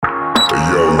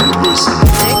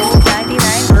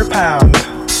$6.99 per pound.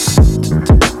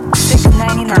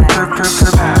 $6.99 per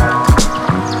pound.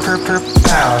 Per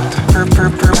pound. Per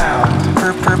pound.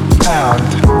 Per pound.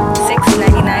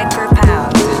 $6.99 per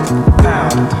pound.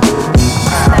 Pound.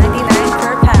 $6.99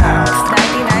 per pound.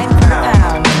 $6.99 per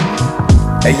pound.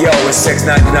 Hey yo, it's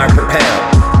 $6.99 per pound.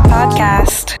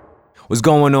 Podcast. What's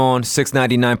going on?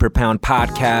 $6.99 per pound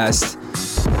podcast.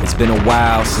 It's been a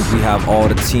while since we have all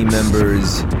the team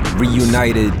members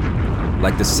reunited.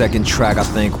 Like the second track, I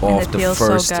think, off the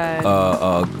first. So good.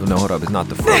 No, hold up, it's not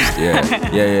the first. Yeah.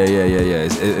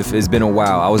 It's been a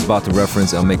while. I was about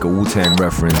to make a Wu-Tang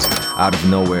reference out of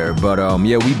nowhere, but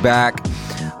yeah, we back.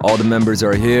 All the members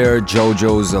are here.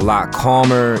 JoJo's a lot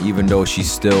calmer, even though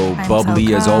she's still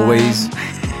bubbly as always.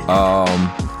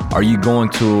 Are you going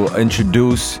to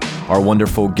introduce our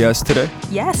wonderful guest today?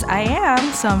 Yes, I am.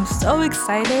 So I'm so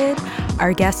excited.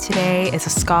 Our guest today is a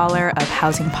scholar of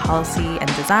housing policy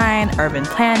and design, urban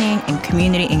planning, and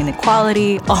community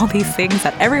inequality, all these things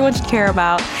that everyone should care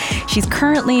about. She's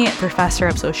currently a professor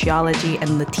of sociology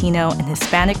and Latino and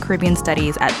Hispanic Caribbean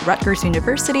studies at Rutgers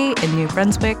University in New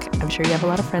Brunswick. I'm sure you have a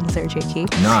lot of friends there,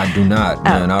 JK. No, I do not.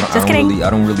 Man, I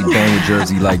don't really bang with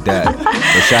Jersey like that.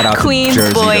 But shout out Queens to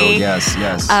Jersey, boy. though. Yes.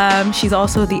 She's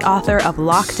also the author of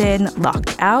Locked In,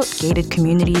 Locked Out, Gated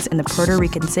Communities in the Puerto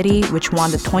Rican City, which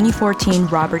won the 2014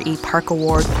 Robert E. Park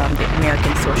Award from the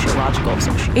American Sociological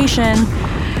Association.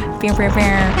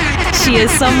 She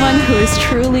is someone who is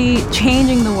truly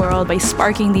changing the world by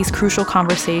sparking these crucial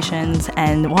conversations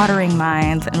and watering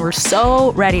minds, and we're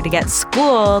so ready to get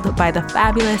schooled by the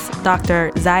fabulous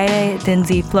Dr. Zaire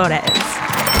Dinzy Flores.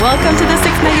 Welcome to the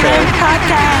 $6.99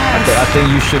 podcast. I think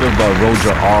you should have rolled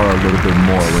your R a little bit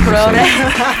more when you say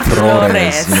Flores. You know what I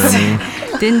mean?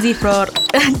 Dinzy Flores.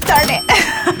 Darn it.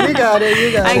 You got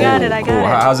it. I got it. Cool.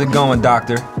 How's it going,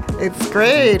 doctor? It's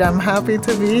great. I'm happy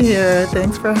to be here.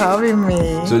 Thanks for having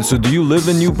me. So do you live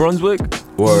in New Brunswick?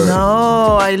 Or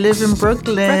No, I live in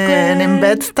Brooklyn. In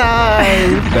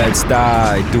Bed-Stuy.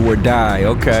 Bed-Stuy, do or die.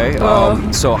 Okay.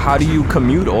 So how do you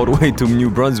commute all the way to New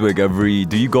Brunswick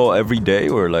do you go every day,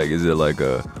 or is it like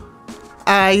a...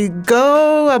 I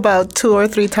go about 2 or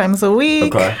 3 times a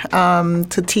week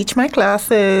to teach my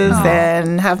classes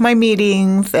and have my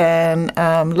meetings. And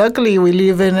luckily, we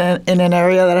live in an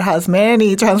area that has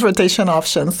many transportation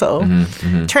options. So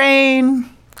train,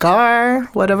 car,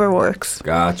 whatever works.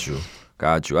 Got you.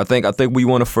 I think we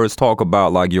want to first talk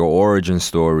about your origin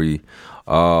story.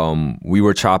 We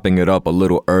were chopping it up a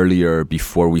little earlier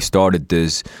before we started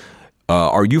this.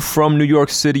 Are you from New York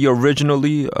City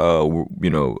originally?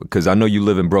 Because I know you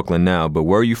live in Brooklyn now, but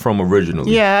where are you from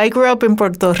originally? Yeah, I grew up in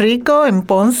Puerto Rico, in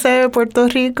Ponce, Puerto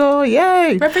Rico.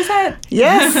 Yay! Represent!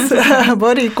 Yes,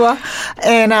 Boricua.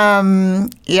 And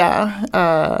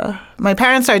my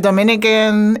parents are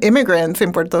Dominican immigrants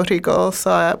in Puerto Rico,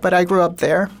 but I grew up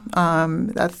there.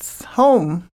 That's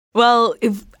home. Well,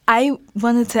 I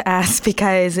wanted to ask,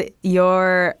 because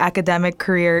your academic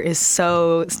career is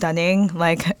so stunning.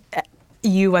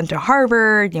 You went to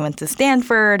Harvard, you went to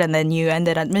Stanford, and then you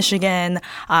ended at Michigan,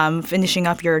 finishing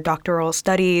up your doctoral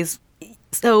studies.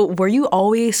 So were you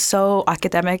always so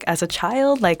academic as a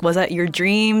child? Was that your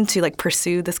dream to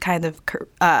pursue this kind of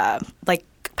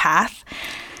path?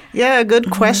 Yeah, good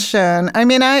question. I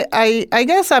mean, I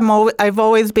guess I've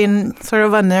always been sort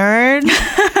of a nerd.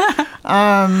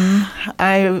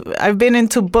 I've been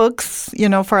into books,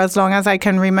 for as long as I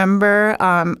can remember.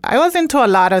 I was into a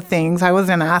lot of things. I was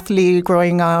an athlete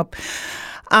growing up.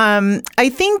 I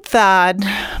think that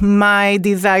my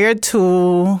desire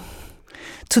to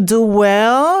do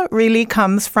well really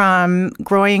comes from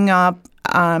growing up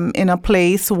in a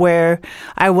place where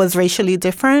I was racially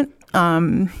different.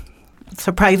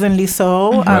 Surprisingly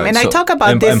so. And I talk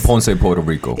about this... In Ponce, Puerto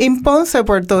Rico. In Ponce,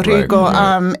 Puerto Rico.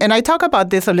 Right. And I talk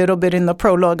about this a little bit in the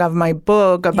prologue of my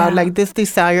book, about this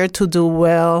desire to do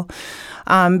well.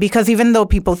 Because even though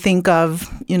people think of,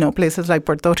 places like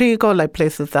Puerto Rico, like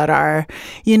places that are,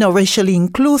 racially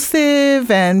inclusive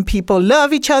and people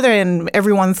love each other and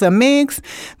everyone's a mix,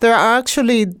 there are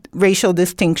actually racial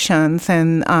distinctions,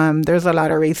 and there's a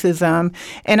lot of racism.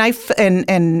 And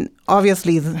and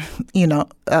obviously,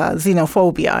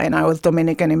 xenophobia, and I was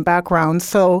Dominican in background.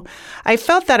 So I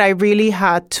felt that I really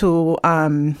had to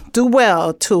do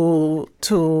well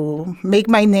to make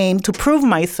my name, to prove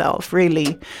myself,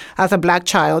 really, as a Black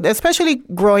child, especially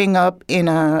growing up in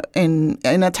a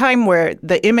time where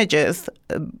the images,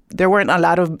 there weren't a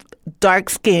lot of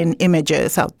dark-skinned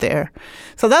images out there.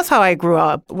 So that's how I grew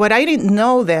up. What I didn't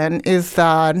know then is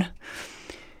that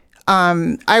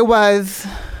I was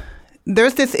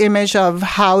there's this image of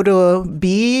how to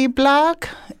be Black,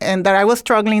 and that I was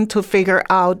struggling to figure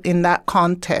out in that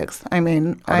context. I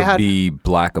mean, I had be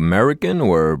Black American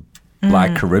or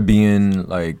Black Caribbean,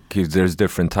 like 'cause there's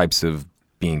different types of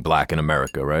being Black in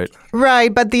America, right?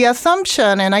 Right, but the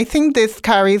assumption, and I think this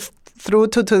carries through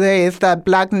to today, is that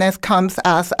Blackness comes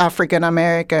as African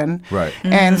American. Right.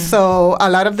 And so a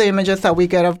lot of the images that we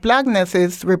get of Blackness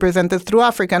is represented through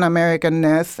African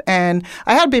Americanness. And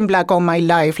I had been Black all my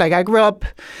life. Like, I grew up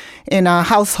in a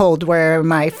household where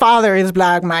my father is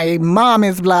Black, my mom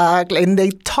is Black, and they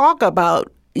talk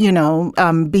about,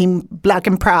 being Black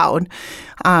and proud.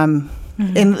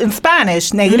 In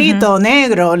Spanish, negrito,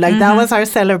 negro, like that was our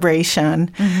celebration.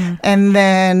 And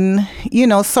then,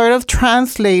 sort of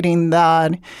translating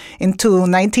that into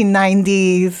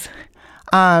 1990s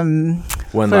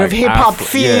when sort of hip-hop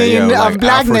scene of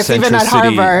Blackness, even at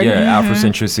Harvard. Yeah,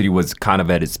 Afrocentricity was kind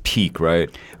of at its peak, right?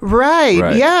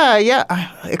 Right. Yeah,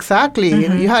 exactly.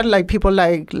 You had like people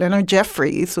like Leonard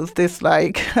Jeffries, who's this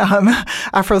like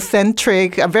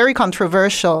Afrocentric, very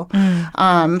controversial.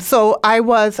 So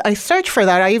I searched for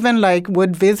that. I even like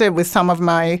would visit with some of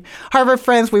my Harvard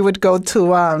friends. We would go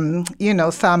to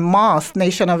some mosque,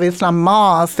 Nation of Islam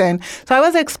mosque, and so I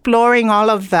was exploring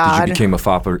all of that. Did you become a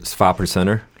FA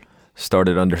percenter?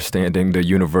 Started understanding the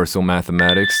universal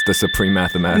mathematics, the supreme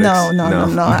mathematics? No.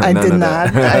 I did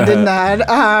not. I did not.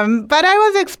 But I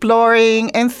was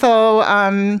exploring, and so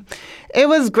it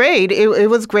was great. It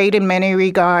was great in many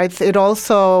regards. It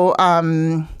also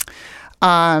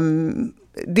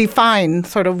defined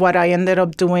sort of what I ended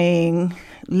up doing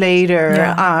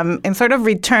later, and sort of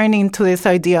returning to this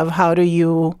idea of how do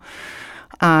you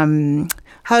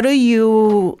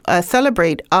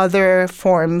celebrate other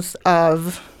forms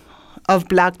of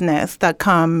Blackness that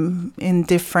come in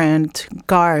different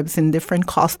garbs, in different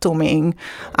costuming,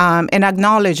 and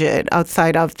acknowledge it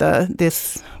outside of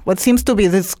this what seems to be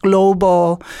this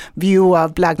global view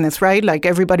of Blackness, right? Like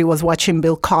everybody was watching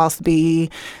Bill Cosby,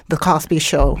 The Cosby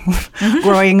Show,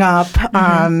 growing up,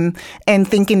 and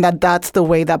thinking that that's the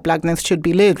way that Blackness should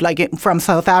be lived, like from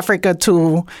South Africa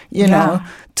to,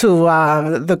 to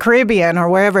the Caribbean or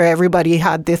wherever. Everybody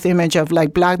had this image of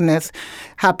like Blackness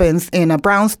happens in a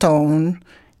brownstone,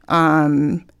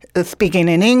 speaking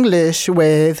in English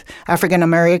with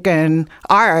African-American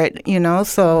art,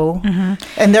 so,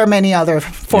 and there are many other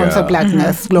forms of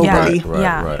Blackness globally.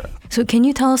 Right. So can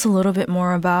you tell us a little bit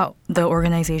more about the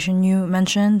organization you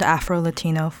mentioned, the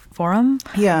Afro-Latino Forum?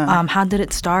 Yeah. How did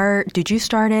it start? Did you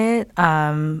start it?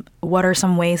 What are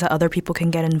some ways that other people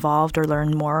can get involved or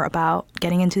learn more about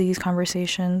getting into these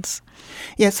conversations?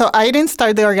 Yeah, so I didn't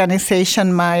start the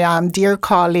organization. My dear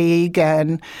colleague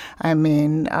and,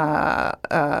 Miriam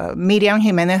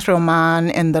Jimenez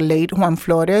Roman and the late Juan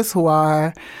Flores, who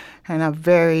are kind of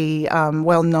very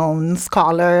well-known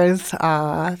scholars,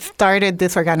 started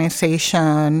this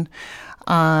organization.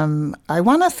 I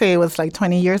want to say it was like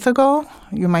 20 years ago.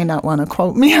 You might not want to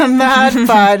quote me on that,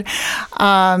 but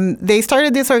they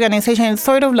started this organization. It's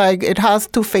sort of like it has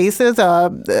two faces,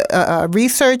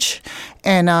 research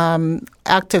and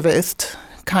activist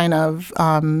kind of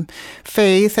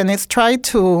phase, and it's tried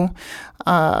to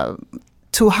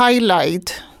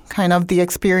highlight kind of the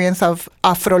experience of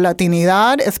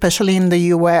Afro-Latinidad, especially in the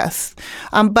U.S.,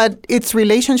 but its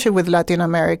relationship with Latin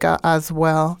America as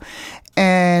well.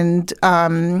 And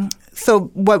so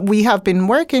what we have been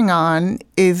working on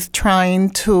is trying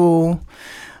to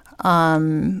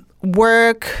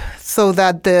work so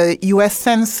that the U.S.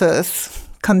 Census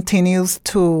continues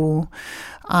to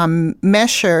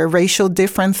measure racial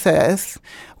differences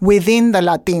within the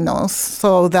Latinos,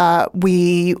 so that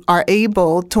we are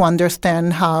able to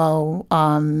understand how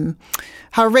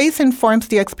race informs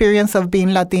the experience of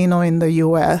being Latino in the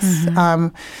U.S.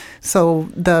 So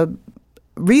the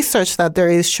research that there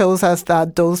is shows us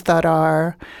that those that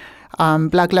are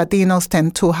Black Latinos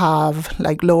tend to have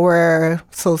like lower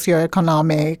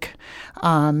socioeconomic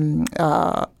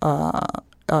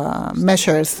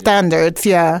measures, standards,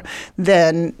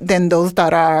 than those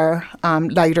that are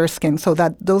lighter skin. So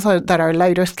that those that are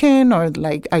lighter skin or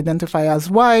like identify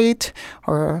as white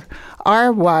or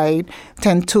are white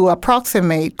tend to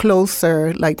approximate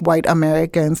closer like white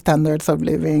American standards of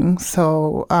living.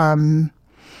 So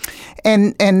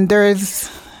and there's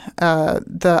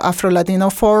the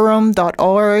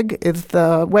AfroLatinoForum.org is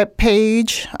the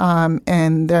webpage,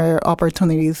 and there are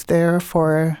opportunities there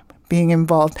for being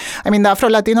involved. I mean, the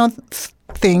Afro-Latino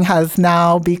thing has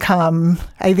now become,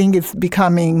 I think it's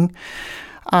becoming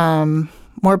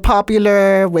more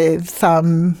popular with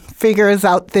some figures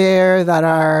out there that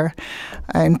are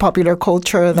in popular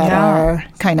culture that are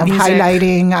kind of Music.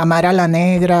 highlighting Amara La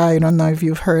Negra. I don't know if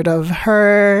you've heard of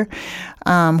her,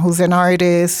 who's an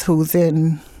artist who's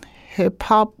in hip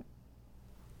hop.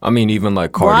 I mean, even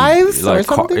like Cardi, Wives or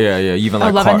something? even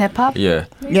like Love and Hip Hop? Yeah,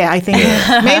 Yeah, I think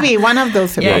maybe one of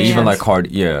those. yeah, hip-hop even songs. like Cardi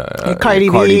Cardi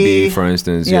B, B. for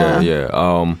instance. Yeah.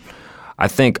 Yeah. I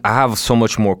think I have so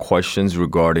much more questions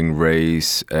regarding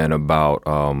race and about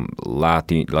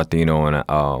Latino and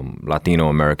Latino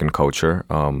American culture.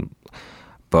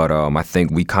 But I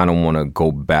think we kind of want to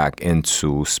go back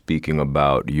into speaking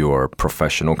about your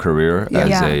professional career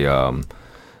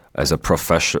as a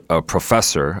professor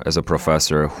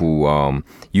who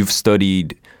you've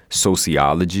studied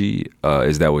sociology.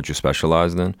 Is that what you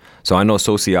specialized in? So I know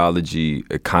sociology,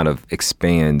 it kind of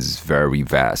expands very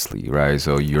vastly, right?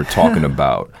 So you're talking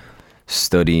about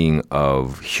studying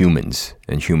of humans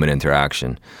and human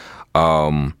interaction.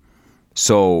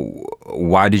 So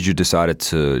why did you decide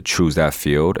to choose that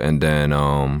field? And then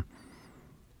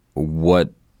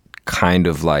what kind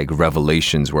of like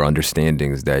revelations or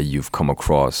understandings that you've come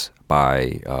across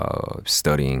by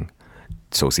studying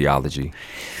sociology?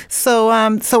 So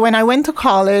when I went to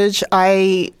college,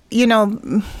 one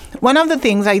of the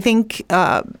things I think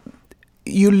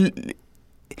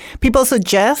people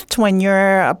suggest when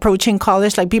you're approaching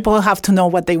college, like people have to know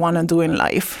what they want to do in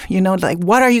life. Like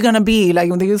what are you going to be?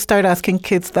 Like when you start asking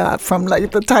kids that from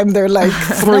like the time they're like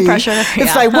 3. No pressure.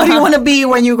 It's like, what do you want to be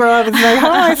when you grow up? It's like,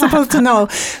 how am I supposed to know?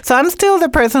 So I'm still the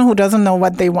person who doesn't know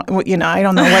what they want. I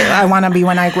don't know what I want to be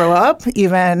when I grow up,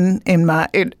 even in my,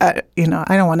 I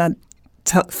don't want to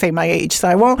say my age, so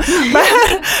I won't.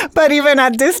 But even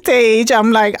at this stage,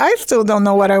 I'm like, I still don't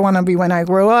know what I want to be when I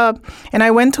grow up. And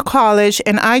I went to college,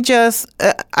 and I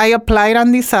applied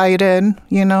undecided.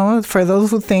 For those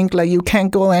who think like you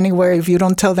can't go anywhere if you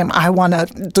don't tell them I want to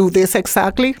do this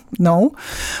exactly. No.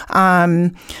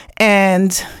 And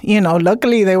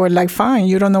luckily they were like, fine,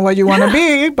 you don't know what you want to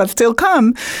be, but still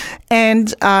come.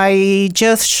 And I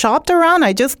just shopped around.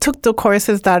 I just took the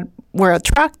courses that were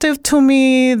attractive to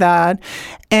me,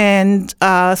 and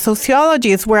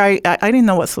sociology is where I didn't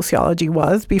know what sociology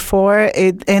was before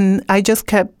it, and I just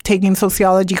kept taking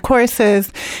sociology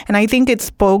courses, and I think it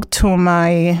spoke to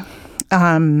my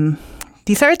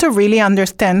desire to really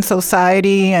understand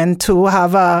society and to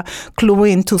have a clue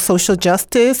into social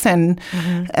justice and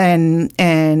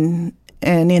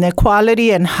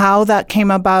inequality and how that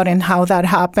came about and how that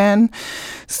happened.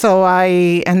 So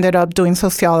I ended up doing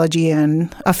sociology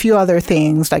and a few other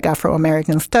things like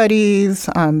Afro-American studies,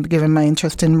 given my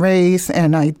interest in race,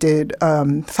 and I did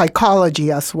psychology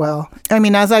as well. I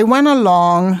mean, as I went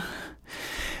along,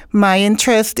 my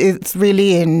interest is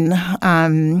really in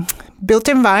built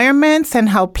environments and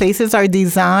how places are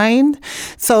designed.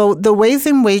 So the ways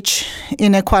in which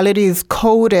inequality is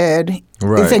coded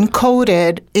is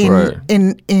encoded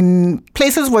in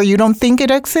places where you don't think it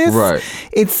exists. Right.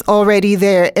 It's already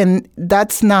there, and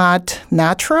that's not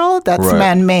natural. That's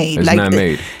man-made. It's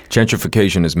man-made.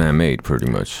 Gentrification is man-made, pretty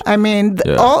much. I mean,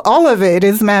 all of it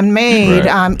is man-made.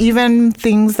 Right. Even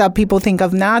things that people think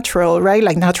of natural, right?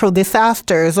 Like natural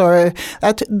disasters, or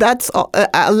that's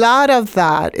a lot of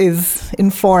that is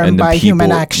informed by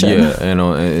human action.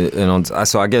 Yeah,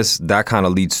 so I guess that kind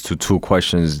of leads to two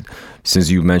questions.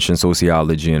 Since you mentioned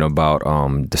sociology and about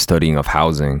the studying of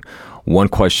housing, one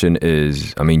question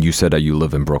is, I mean, you said that you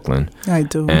live in Brooklyn. I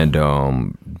do. And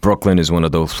Brooklyn is one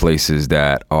of those places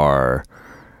that are,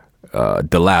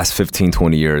 the last 15,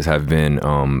 20 years have been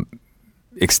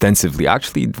extensively,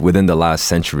 actually within the last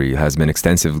century, has been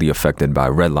extensively affected by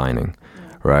redlining.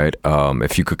 Right?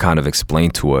 If you could kind of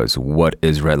explain to us what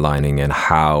is redlining and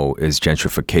how is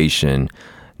gentrification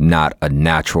not a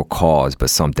natural cause, but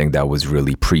something that was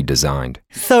really pre-designed.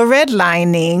 So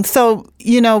redlining. So,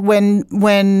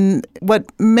 when what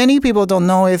many people don't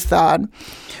know is that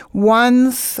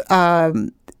once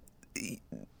the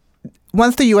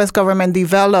U.S. government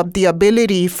developed the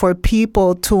ability for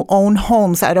people to own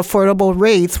homes at affordable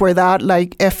rates, where that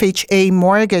like FHA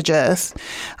mortgages,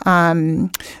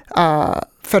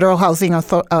 Federal Housing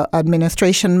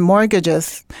Administration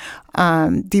mortgages,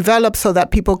 developed so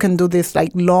that people can do this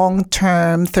like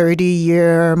long-term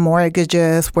 30-year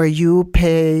mortgages where you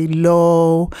pay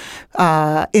low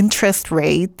interest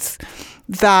rates,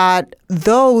 that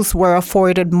those were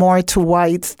afforded more to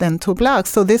whites than to blacks.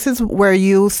 So this is where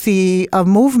you see a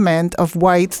movement of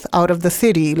whites out of the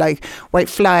city, like white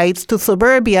flights to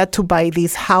suburbia to buy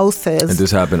these houses. And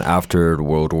this happened after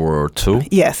World War II?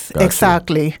 Yes, gotcha.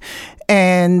 Exactly.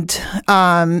 And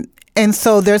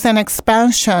so there's an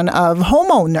expansion of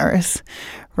homeowners,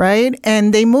 right?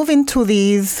 And they move into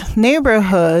these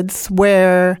neighborhoods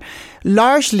where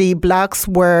largely blacks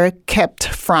were kept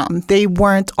from. They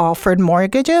weren't offered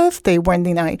mortgages. They weren't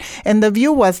denied. And the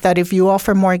view was that if you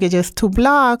offer mortgages to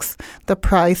blacks, the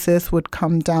prices would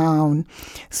come down.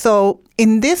 So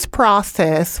in this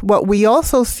process, what we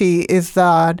also see is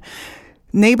that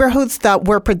neighborhoods that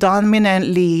were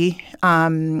predominantly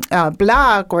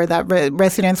black, or that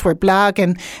residents were black,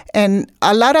 and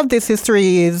a lot of this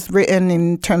history is written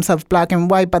in terms of black and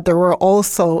white, but there were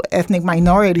also ethnic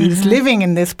minorities living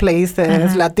in these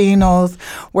places. Latinos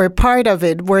were part of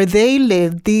it. Where they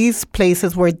lived, these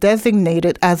places were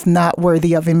designated as not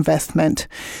worthy of investment.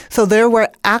 So there were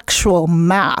actual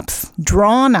maps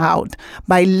drawn out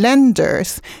by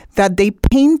lenders that they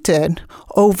painted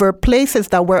over places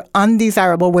that were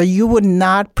undesirable, where you would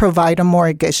not provide a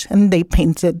mortgage, and they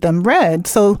painted them red.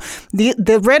 So the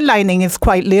redlining is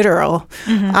quite literal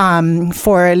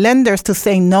for lenders to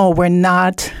say, no, we're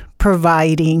not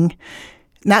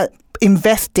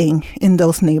investing in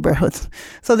those neighborhoods.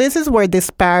 So this is where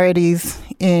disparities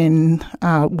in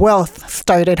wealth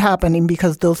started happening,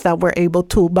 because those that were able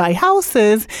to buy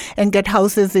houses and get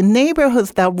houses in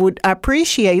neighborhoods that would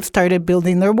appreciate started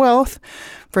building their wealth,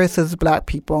 versus black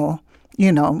people,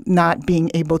 not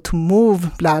being able to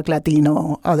move, black,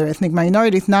 Latino, other ethnic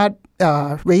minorities, not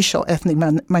racial ethnic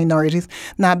minorities,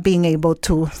 not being able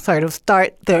to sort of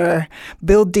start their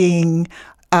building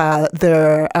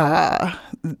their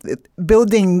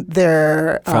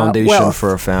foundation wealth.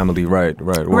 for a family, right,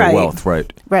 or wealth,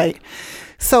 right.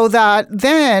 So that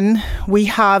then we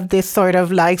have this sort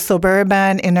of like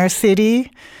suburban inner city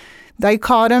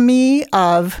dichotomy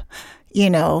of,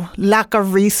 lack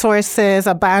of resources,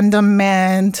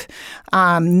 abandonment,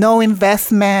 no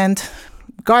investment,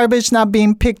 garbage not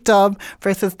being picked up,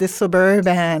 versus the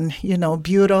suburban,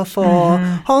 beautiful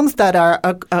homes that are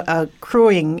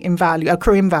accruing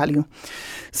value.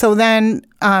 So then,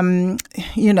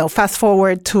 fast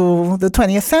forward to the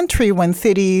 20th century, when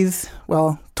cities,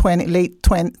 late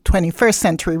 21st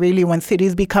century, really, when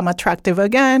cities become attractive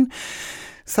again.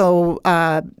 So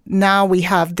now we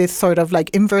have this sort of like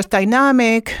inverse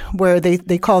dynamic where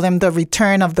they call them the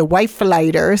return of the white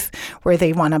flighters, where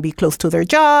they want to be close to their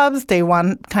jobs. They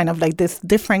want kind of like this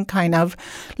different kind of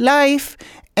life.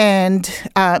 And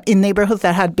in neighborhoods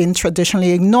that had been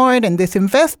traditionally ignored and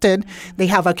disinvested, they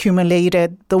have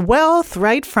accumulated the wealth,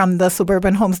 right, from the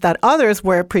suburban homes that others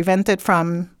were prevented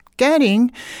from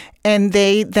getting. And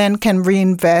they then can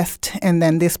reinvest and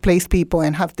then displace people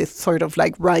and have this sort of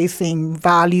like rising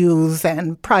values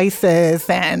and prices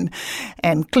and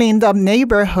cleaned up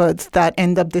neighborhoods that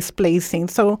end up displacing.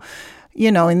 So,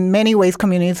 in many ways,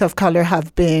 communities of color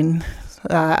have been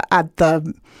at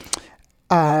the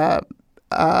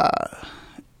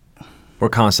we're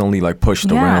constantly like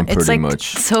pushed around pretty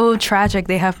much. It's so tragic.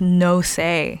 They have no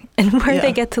say in where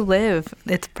they get to live.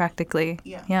 It's practically,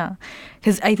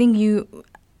 Because I think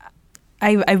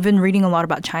I've been reading a lot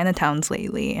about Chinatowns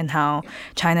lately, and how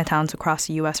Chinatowns across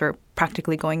the U.S. are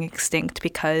practically going extinct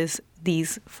because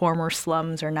these former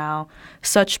slums are now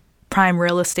such prime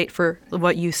real estate for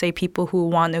what you say, people who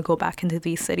want to go back into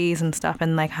these cities and stuff,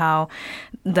 and like how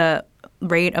the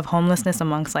rate of homelessness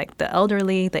amongst like the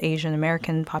elderly, the Asian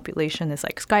American population is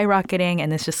like skyrocketing,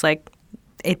 and it's just like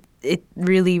it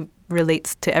really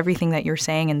relates to everything that you're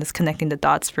saying, and this connecting the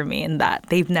dots for me, in that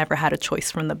they've never had a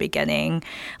choice from the beginning.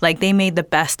 Like they made the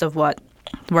best of what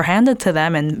were handed to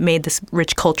them and made this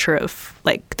rich culture of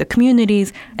like the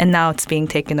communities, and now it's being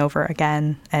taken over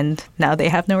again, and now they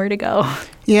have nowhere to go.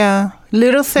 Yeah,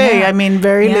 little say. I mean,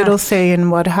 very little say in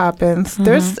what happens.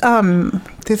 There's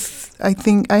this. I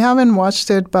think I haven't watched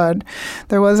it, but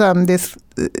there was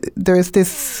there's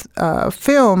this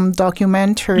film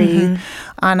documentary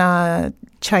on a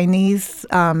Chinese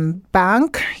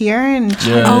bank here in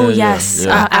China.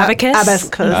 Abacus.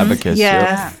 Abacus,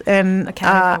 yes. Yeah. And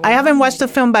I haven't watched the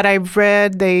film, but I've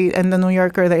read in the New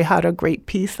Yorker, they had a great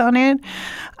piece on it.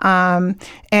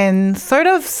 And sort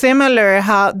of similar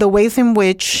how the ways in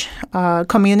which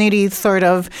communities sort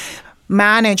of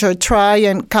manage or try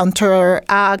and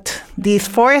counteract these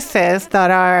forces that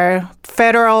are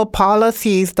federal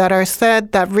policies that are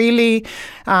set that really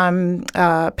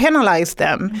penalize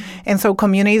them. And so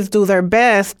communities do their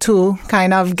best to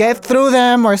kind of get through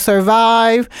them or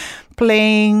survive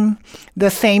playing the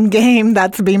same game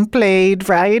that's been played,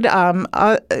 right?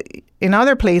 In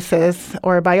other places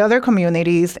or by other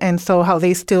communities, and so how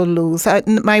they still lose.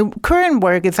 My current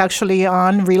work is actually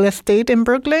on real estate in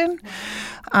Brooklyn.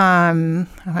 I'm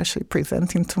actually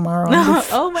presenting tomorrow.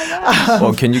 Oh my gosh.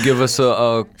 Well, can you give us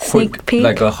a quick,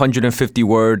 like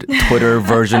 150-word Twitter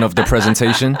version of the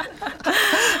presentation?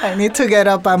 I need to get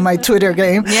up on my Twitter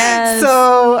game. Yes.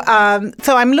 So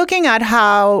I'm looking at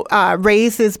how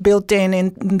race is built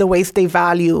in the ways they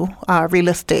value real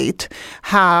estate,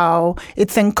 how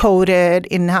it's encoded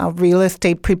in how real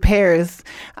estate prepares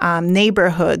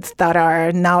neighborhoods that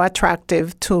are now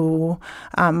attractive to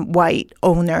white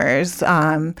owners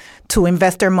to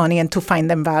invest their money and to find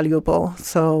them valuable.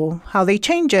 So how they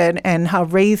change it and how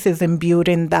race is imbued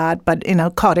in that, but in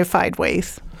a codified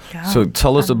ways. Yeah. So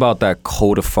tell us about that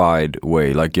codified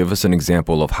way. Like, give us an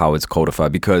example of how it's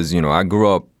codified. Because, I grew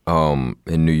up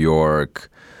in New York,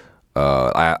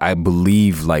 I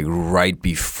believe, like, right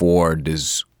before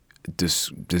this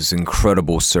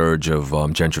incredible surge of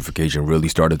gentrification really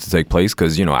started to take place.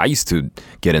 Because, I used to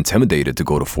get intimidated to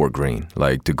go to Fort Greene,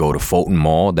 like to go to Fulton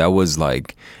Mall. That was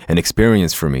like an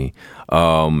experience for me,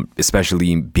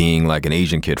 especially being like an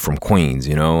Asian kid from Queens,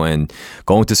 and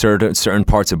going to certain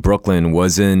parts of Brooklyn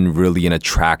wasn't really an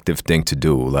attractive thing to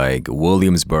do. Like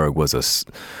Williamsburg was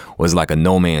like a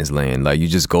no man's land. Like you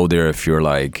just go there if you're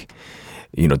like,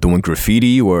 doing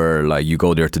graffiti, or like you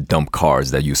go there to dump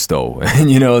cars that you stole,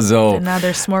 so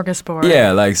another smorgasbord.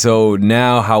 Yeah, like so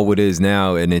now how it is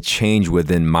now, and it changed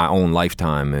within my own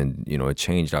lifetime, and it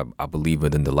changed, I believe,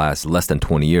 within the last less than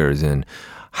 20 years, and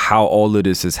how all of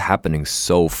this is happening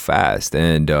so fast.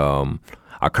 And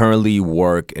I currently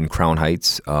work in Crown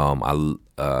Heights. My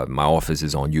office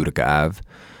is on Utica Ave,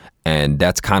 and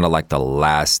that's kind of like the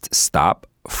last stop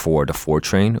for the 4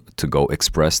 train to go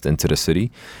expressed into the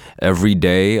city. Every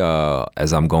day,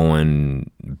 as I'm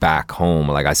going back home,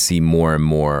 like I see more and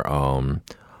more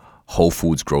Whole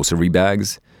Foods grocery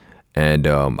bags, and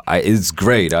it's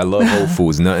great. I love Whole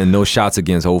Foods, no shots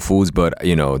against Whole Foods, but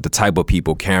the type of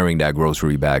people carrying that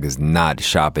grocery bag is not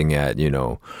shopping at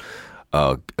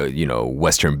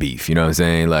Western Beef. You know what I'm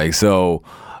saying? Like so.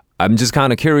 I'm just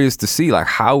kind of curious to see like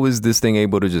how is this thing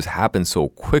able to just happen so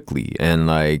quickly, and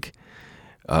like.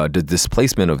 The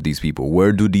displacement of these people.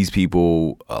 Where do these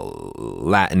people,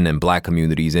 Latin and Black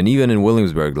communities, and even in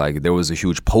Williamsburg, like there was a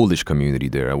huge Polish community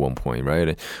there at one point,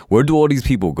 right? Where do all these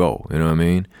people go? You know what I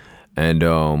mean? And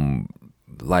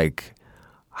like,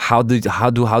 how do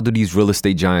these real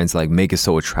estate giants like make it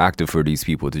so attractive for these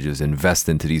people to just invest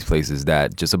into these places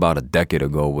that just about a decade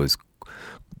ago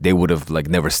they would have like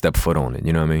never stepped foot on it?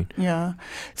 You know what I mean? Yeah.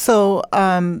 So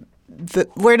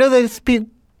where do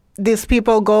these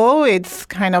people go? It's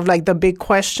kind of like the big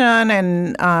question,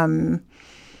 and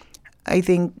I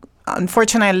think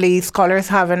unfortunately scholars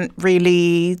haven't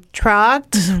really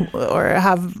tracked or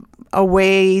have a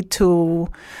way to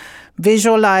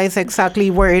visualize exactly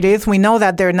where it is. We know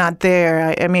that they're not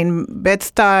there. I mean,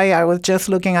 Bed-Stuy, I was just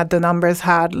looking at the numbers,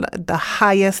 had the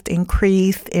highest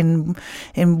increase in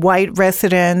white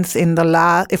residents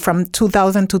from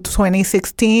 2000 to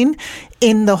 2016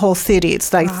 in the whole city.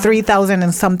 It's like 3,000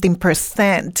 and something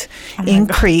percent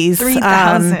increase.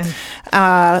 3,000.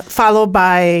 Followed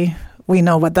by, we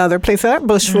know what the other places are,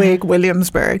 Bushwick,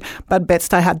 Williamsburg, but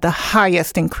Bed-Stuy had the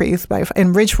highest increase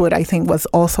and Ridgewood, I think, was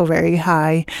also very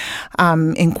high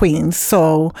in Queens,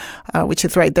 so which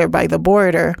is right there by the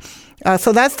border.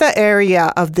 So that's the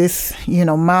area of this,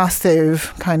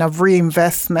 massive kind of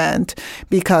reinvestment,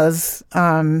 because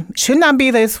should not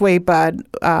be this way, but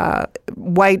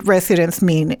white residents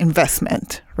mean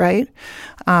investment, right?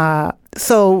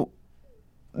 So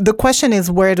the question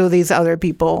is, where do these other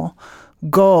people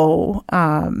go?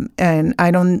 And I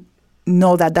don't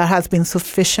know that has been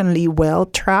sufficiently well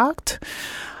tracked.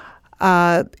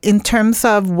 In terms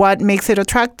of what makes it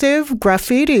attractive,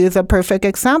 graffiti is a perfect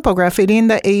example. Graffiti in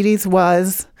the 80s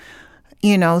was,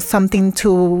 something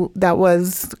that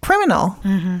was criminal,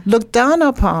 looked down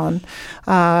upon.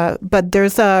 But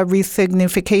there's a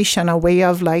resignification, a way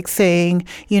of like saying,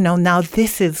 now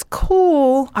this is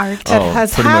cool. Art that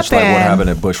has pretty happened. much like what happened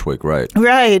at Bushwick, right?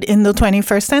 Right, in the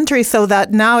 21st century. So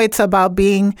that now it's about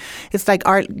it's like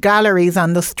art galleries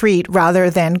on the street rather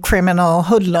than criminal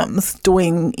hoodlums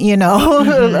doing,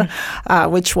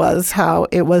 which was how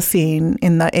it was seen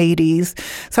in the 80s.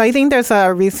 So I think there's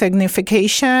a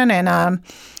resignification, and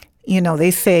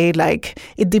they say like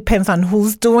it depends on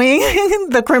who's doing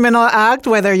the criminal act,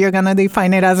 whether you're going to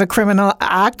define it as a criminal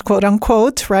act, quote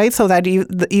unquote, right? So that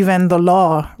even the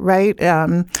law, right?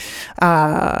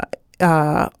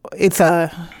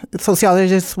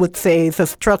 Sociologists would say it's a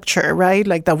structure, right?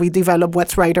 Like that we develop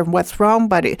what's right and what's wrong,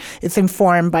 but it's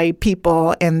informed by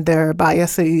people and their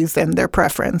biases and their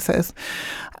preferences.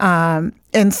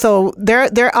 And so there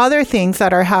are other things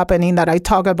that are happening that I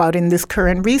talk about in this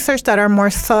current research that are more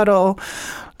subtle.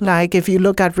 Like if you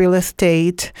look at real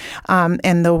estate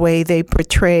and the way they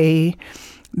portray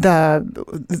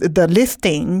the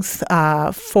listings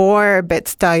for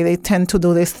Bed-Stuy, they tend to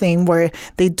do this thing where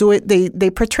they do it. They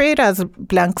portray it as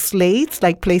blank slates,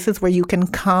 like places where you can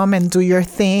come and do your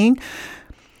thing.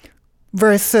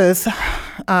 Versus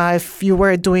if you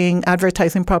were doing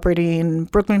advertising property in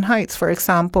Brooklyn Heights, for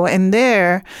example, and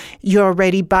there you're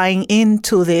already buying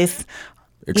into this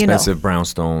expensive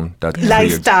brownstone that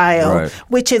lifestyle, right.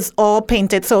 which is all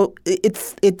painted. So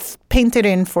it's painted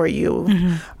in for you.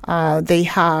 They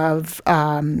have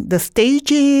the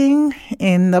staging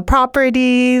in the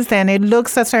properties, and it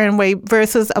looks a certain way.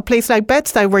 Versus a place like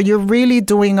Bed-Stuy, where you're really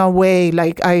doing away,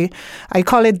 like I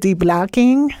call it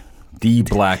de-blacking.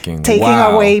 De-blacking. Taking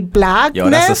away blackness. Yo,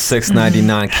 that's a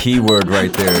 $6.99 keyword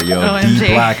right there, yo. OMG.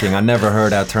 De-blacking. I never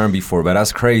heard that term before, but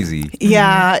that's crazy.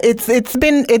 Yeah, it's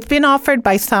been offered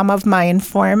by some of my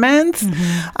informants.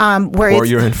 Or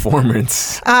your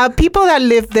informants. People that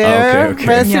live there, Okay.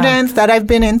 residents that I've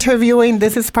been interviewing.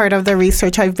 This is part of the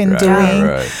research I've been doing.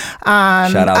 Right.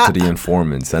 Shout out to the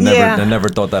informants. I never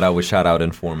thought that I would shout out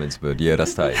informants, but yeah,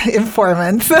 that's tight.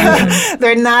 Informants.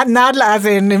 They're not as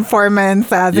in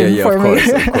informants as in Yeah,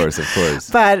 of course.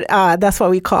 But that's what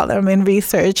we call them in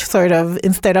research, sort of,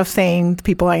 instead of saying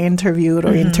people I interviewed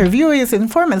or interviewees,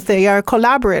 informants, they are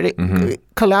collaborating.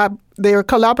 They are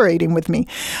collaborating with me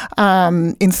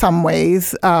in some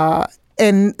ways.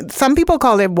 And some people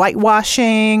call it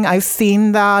whitewashing. I've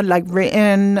seen that, like,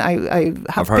 written. I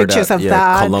have pictures of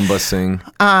that. Columbusing.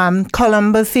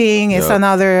 Columbusing is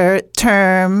another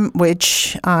term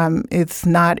which is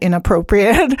not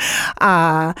inappropriate.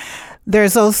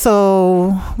 There's also,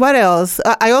 what else?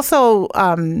 I also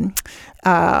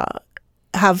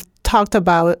have talked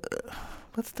about,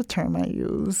 what's the term I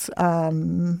use? I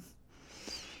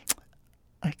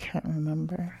can't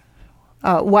remember.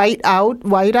 Whiting out,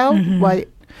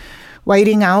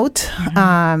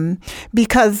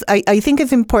 because I think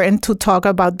it's important to talk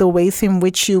about the ways in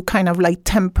which you kind of like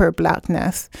temper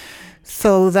blackness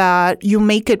so that you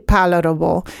make it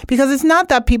palatable. Because it's not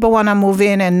that people want to move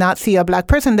in and not see a black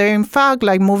person. They're in fact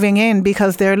like moving in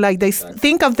because they're like, they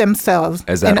think of themselves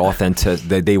as that authentic,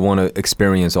 they want to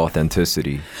experience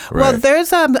authenticity. Right? Well,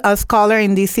 there's a scholar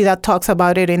in DC that talks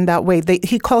about it in that way.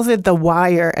 He calls it the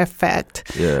wire effect.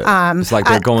 Yeah, it's like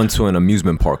they're going to an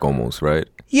amusement park almost, right?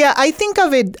 Yeah, I think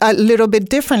of it a little bit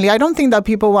differently. I don't think that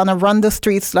people want to run the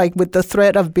streets like with the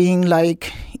threat of being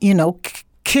like,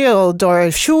 killed or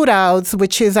shootouts,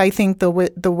 which is, I think, the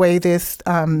way this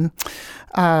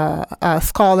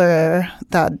scholar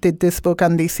that did this book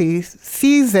on DC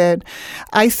sees it.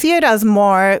 I see it as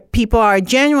more people are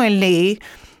genuinely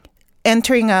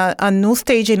entering a new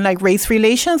stage in like race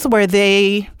relations where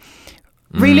they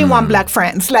really want black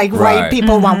friends, like white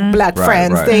people want black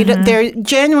friends. Right. They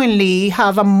genuinely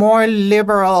have a more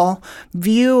liberal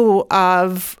view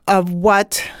of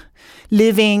what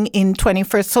living in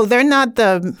 21st. So they're not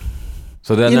the.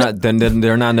 So they're not. Then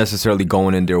they're not necessarily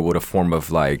going in there with a form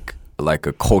of like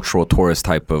a cultural tourist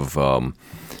type of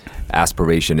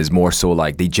aspiration. Is more so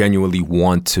like they genuinely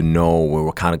want to know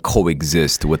or kind of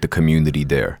coexist with the community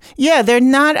there. Yeah, they're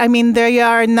not. I mean, they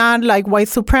are not like white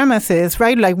supremacists,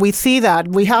 right? Like we see that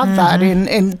we have that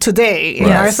in today in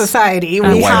our society.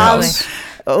 We have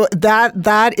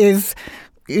that is,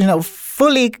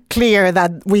 fully clear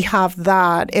that we have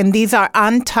that, and these are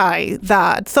anti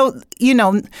that. So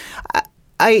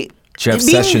Jeff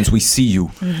Sessions, we see you.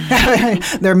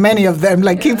 There are many of them.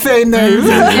 Like keep saying names.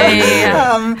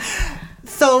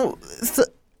 So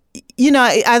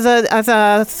as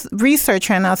a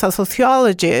researcher and as a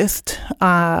sociologist,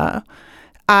 the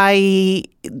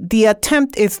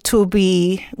attempt is to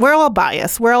be. We're all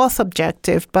biased. We're all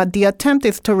subjective, but the attempt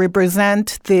is to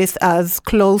represent this as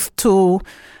close to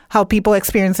how people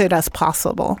experience it as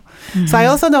possible. So I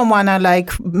also don't want to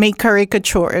like make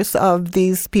caricatures of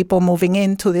these people moving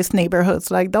into these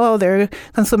neighborhoods like, oh, they're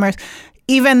consumers,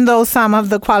 even though some of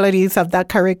the qualities of that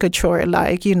caricature,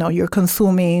 like, you're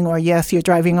consuming or yes, you're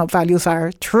driving up values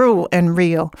are true and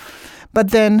real.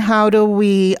 But then how do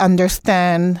we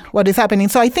understand what is happening?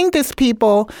 So I think these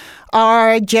people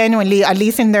are genuinely, at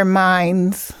least in their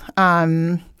minds,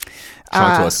 trying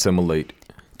to assimilate.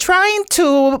 Trying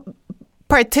to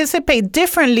participate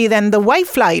differently than the white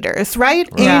flighters, right?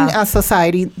 In a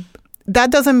society. That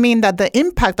doesn't mean that the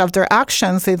impact of their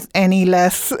actions is any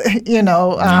less,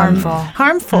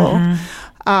 harmful.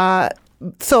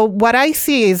 So what I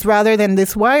see is, rather than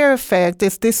this wire effect,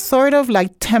 is this sort of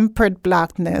like tempered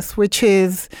blackness, which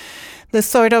is the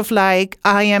sort of like,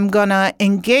 I am gonna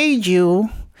engage you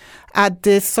at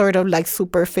this sort of like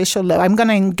superficial level. I'm going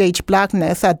to engage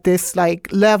Blackness at this like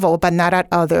level, but not at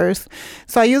others.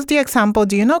 So I use the example,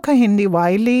 do you know Kehinde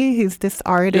Wiley? He's this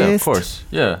artist. Yeah, of course.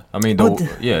 Yeah. I mean,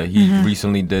 he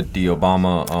recently did the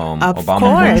Obama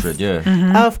portrait.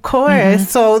 Yeah. Of course.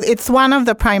 So it's one of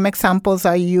the prime examples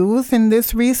I use in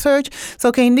this research.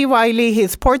 So Kehinde Wiley,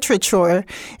 his portraiture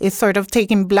is sort of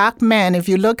taking Black men. If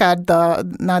you look at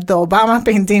not the Obama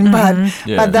painting, but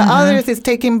the others, is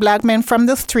taking Black men from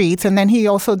the streets. And then he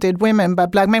also did women,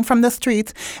 but Black men from the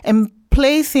streets, and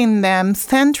placing them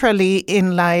centrally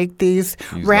in like these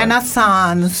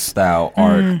Renaissance like style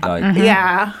art.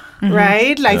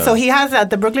 Right? Like, so he has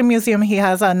at the Brooklyn Museum, he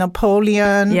has a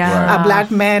Napoleon, a Black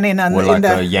man in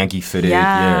a Yankee fitted.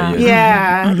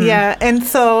 And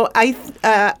so I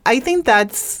think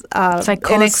that's it's like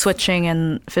code switching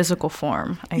in physical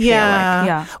form. I feel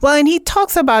like. Well, and he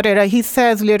talks about it. He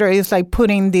says literally it's like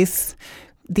putting these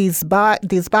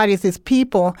bodies, these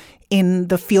people in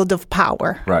the field of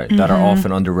power. Right, that are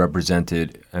often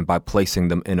underrepresented, and by placing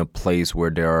them in a place where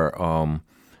they're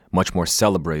much more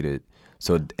celebrated,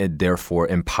 so therefore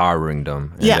empowering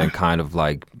them, and then kind of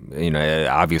like,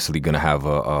 obviously going to have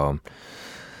a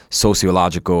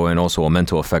sociological and also a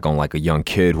mental effect on like a young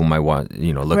kid who might want,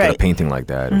 look at a painting like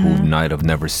that, who might have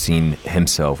never seen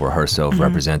himself or herself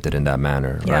represented in that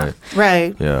manner, right?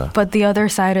 Right. Yeah. But the other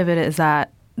side of it is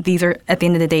that these are, at the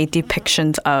end of the day,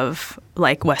 depictions of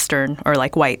like Western or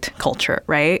like white culture,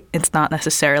 right? It's not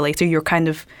necessarily, so you're kind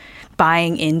of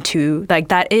buying into, like,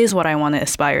 that is what I want to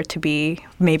aspire to be,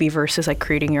 maybe versus like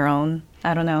creating your own.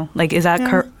 I don't know. Like, is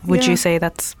that, would you say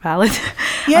that's valid?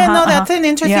 No, that's an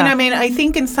interesting, I mean, I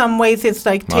think in some ways it's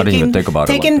like taking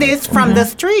this from the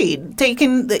street,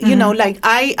 taking, like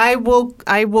I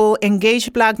will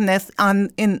engage Blackness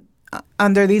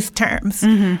under these terms,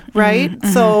 right?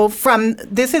 So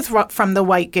this is from the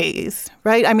white gaze,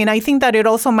 right? I mean, I think that it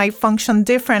also might function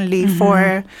differently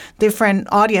for different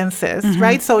audiences,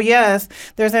 right? So yes,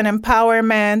 there's an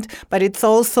empowerment, but it's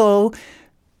also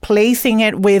placing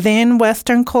it within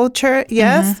Western culture,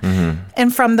 yes?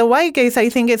 And from the white gaze, I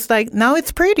think it's like, now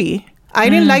it's pretty. I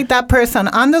didn't like that person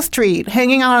on the street,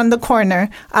 hanging out on the corner.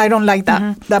 I don't like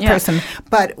that person.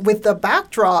 But with the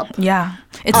backdrop,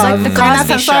 it's like the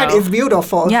Cosby Show. Art is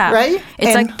beautiful, right?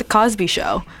 It's like the Cosby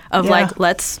Show of like,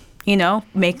 let's,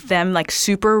 make them like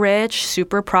super rich,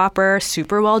 super proper,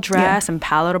 super well dressed and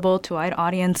palatable to white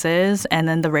audiences, and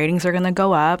then the ratings are going to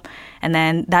go up. And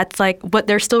then that's like, but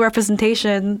there's still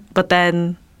representation, but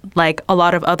then like a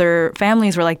lot of other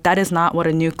families were like, that is not what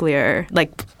a nuclear, like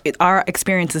our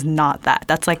experience is not that.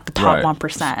 That's like the top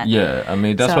 1%. Yeah, I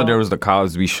mean, that's why there was the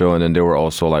Cosby Show, and then there were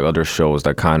also like other shows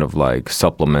that kind of like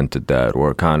supplemented that,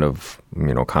 or kind of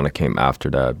came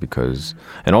after that, because,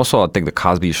 and also I think the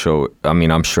Cosby Show, I mean,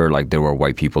 I'm sure like there were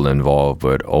white people involved,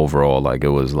 but overall like it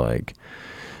was like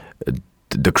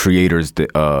the creators,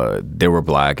 they were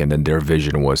Black, and then their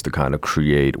vision was to kind of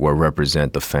create or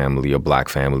represent the family, a Black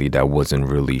family that wasn't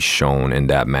really shown in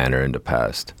that manner in the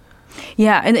past.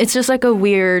 Yeah, and it's just like a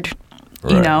weird,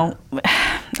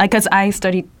 because I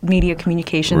studied media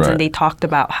communications, and they talked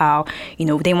about how,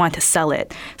 they want to sell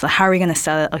it. So how are we going to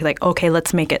sell it? Like, okay,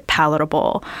 let's make it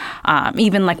palatable.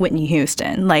 Even like Whitney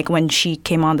Houston, like when she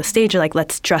came on the stage, like,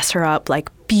 let's dress her up like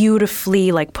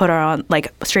beautifully, like put her on,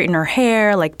 like straighten her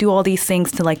hair, like do all these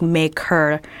things to like make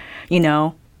her,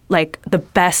 like the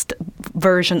best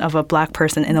version of a Black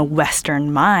person in a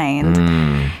Western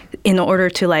mind, in order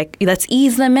to like, let's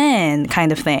ease them in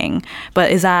kind of thing.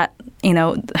 But is that,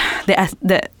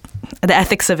 the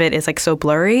ethics of it is like so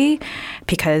blurry,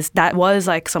 because that was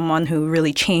like someone who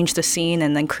really changed the scene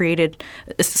and then created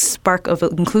a spark of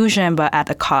inclusion, but at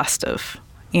the cost of,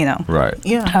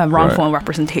 wrongful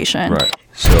representation. Right.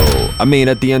 So, I mean,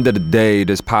 at the end of the day,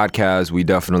 this podcast, we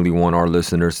definitely want our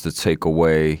listeners to take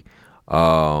away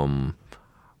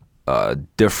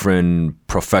different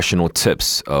professional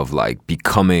tips of like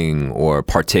becoming or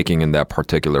partaking in that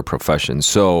particular profession.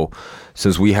 So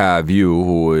since we have you,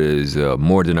 who is a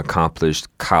more than accomplished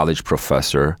college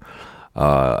professor,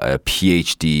 a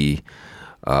PhD,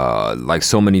 like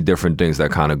so many different things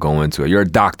that kind of go into it. You're a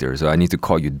doctor, so I need to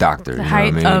call you doctor. The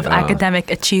height of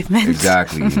academic achievement.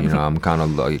 Exactly. I'm kind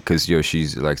of like, because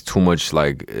she's like too much,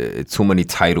 like too many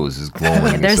titles is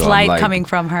glowing. There's so light like, coming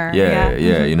from her. Yeah,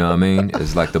 you know what I mean?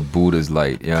 It's like the Buddha's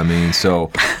light, you know what I mean?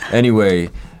 So anyway,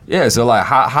 so like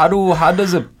how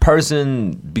does a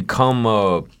person become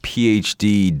a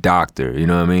PhD doctor? You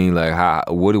know what I mean? Like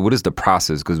what is the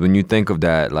process? Because when you think of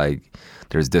that, like,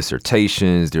 there's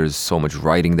dissertations, there's so much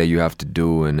writing that you have to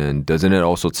do, and then doesn't it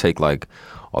also take like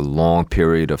a long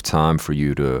period of time for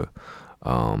you to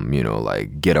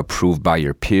like get approved by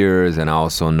your peers. And I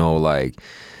also know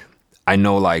I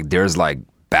know there's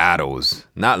battles,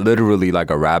 not literally like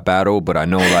a rap battle, but I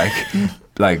know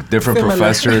like different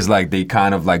professors, they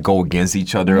kind of go against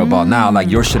each other about,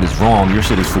 your shit is wrong, your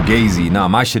shit is fugazi,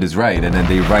 my shit is right. And then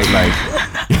they write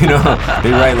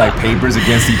they write papers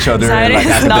against each other. Zaire and,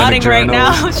 is nodding right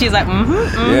now. She's like,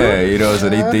 Yeah, so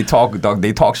they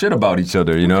talk shit about each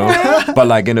other,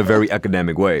 but in a very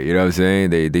academic way, you know what I'm saying?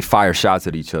 They fire shots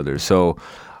at each other. So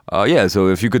so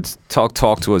if you could talk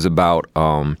to us about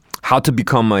how to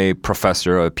become a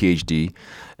professor, a PhD,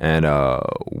 and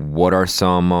what are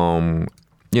some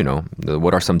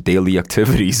what are some daily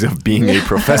activities of being a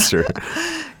professor?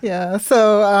 Yeah,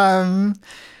 so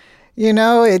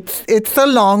it's a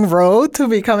long road to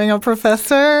becoming a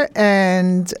professor,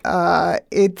 and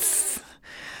it's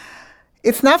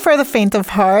not for the faint of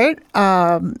heart.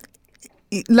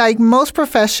 Like most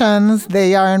professions,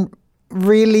 they aren't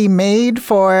really made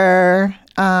for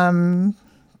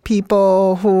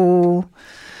people who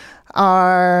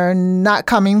are not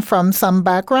coming from some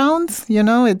backgrounds.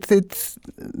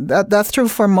 That's true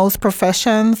for most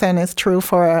professions, and it's true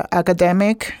for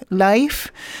academic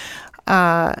life.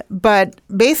 But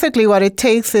basically what it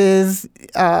takes is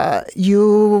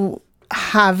you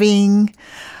having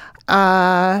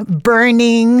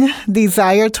burning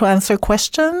desire to answer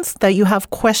questions, that you have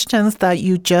questions that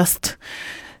you just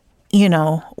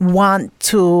want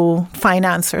to find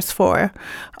answers for.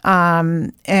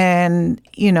 I'm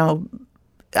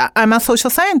a social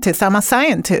scientist. I'm a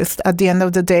scientist at the end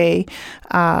of the day.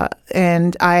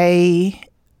 And I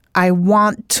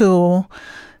want to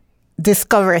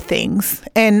discover things.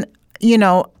 And,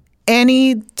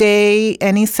 any day,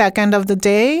 any second of the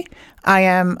day, I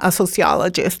am a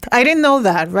sociologist. I didn't know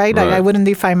that, right? I wouldn't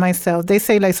define myself. They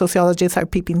say sociologists are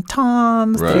peeping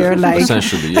toms. Right. They're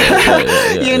essentially,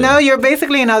 yeah. You're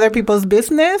basically in other people's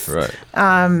business. Right.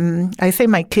 I say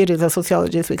my kid is a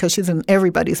sociologist because she's in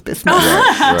everybody's business.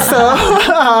 Right. So,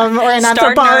 or an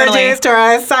anthropologist or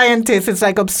a scientist. It's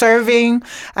observing.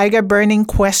 I get burning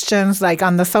questions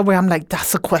on the subway. I'm like,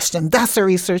 that's a question. That's a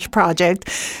research project.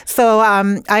 So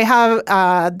I have,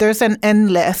 there's an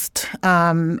endless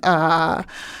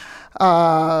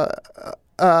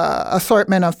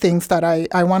assortment of things that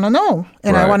I want to know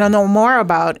and I want to know more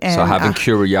about. And so having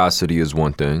curiosity is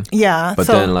one thing. Yeah. But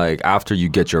then after you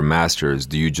get your master's,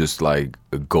 do you just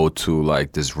go to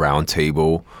this round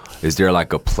table? Is there a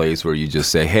place where you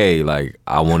just say, hey,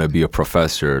 I want to be a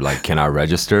professor, can I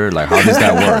register? How does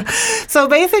that work? So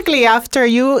basically after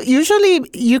usually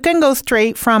you can go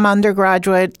straight from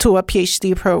undergraduate to a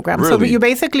PhD program. Really? So you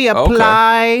basically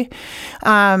apply.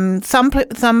 Okay.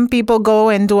 Some people go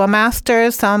and do a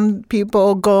master's. Some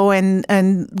people go and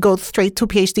go straight to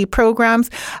PhD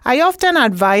programs. I often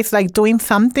advise doing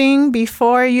something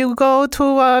before you go to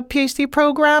a PhD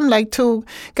program, to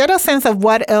get a sense of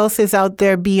what else is out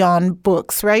there beyond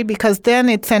books, right? Because then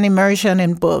it's an immersion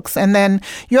in books. And then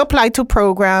you apply to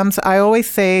programs. I always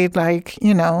say,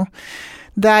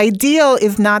 the ideal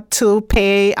is not to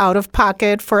pay out of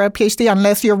pocket for a PhD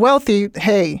unless you're wealthy.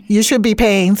 Hey, you should be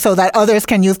paying so that others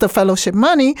can use the fellowship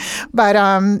money. But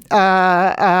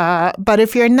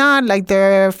if you're not,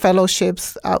 there are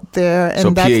fellowships out there. And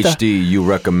so PhD, you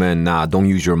recommend, don't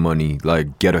use your money,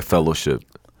 get a fellowship.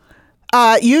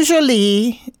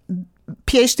 Usually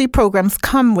PhD programs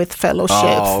come with fellowships.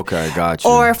 Oh, okay, gotcha.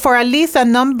 Or for at least a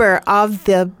number of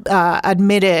the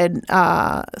admitted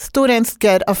students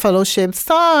get a fellowship.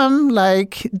 Some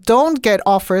don't get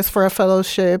offers for a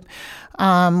fellowship,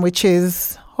 which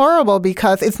is horrible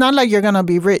because it's not you're going to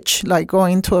be rich,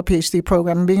 going to a PhD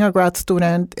program. Being a grad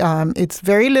student, it's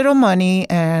very little money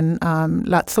and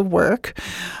lots of work.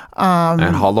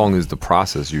 And how long is the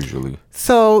process usually?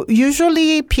 So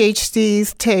usually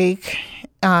PhDs take...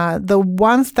 the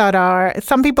ones that are,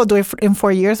 some people do it in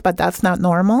 4 years, but that's not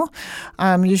normal.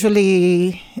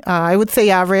 Usually, I would say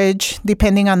average,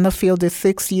 depending on the field, is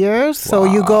 6 years. So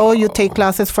you go, you take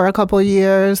classes for a couple of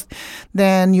years.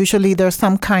 Then usually there's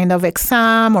some kind of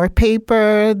exam or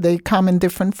paper. They come in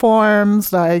different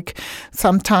forms.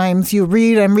 Sometimes you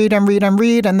read and read and read and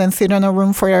read and then sit in a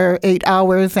room for 8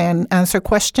 hours and answer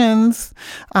questions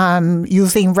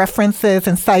using references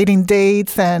and citing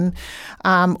dates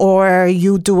or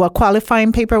you do a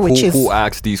qualifying paper, which is... Who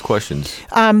asks these questions?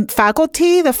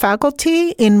 The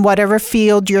faculty in whatever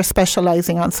field you're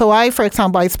specializing on. So for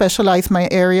example, I specialized, my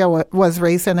area was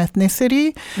race and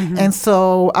ethnicity. Mm-hmm. And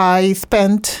so I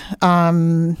spent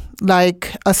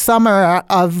like a summer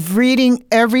of reading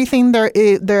everything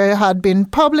there had been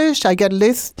published. I get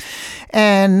lists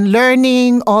and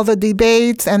learning all the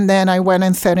debates, and then I went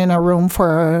and sat in a room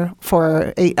for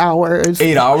 8 hours.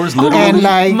 8 hours, literally. And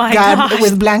like my got gosh.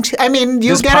 with blank. I mean,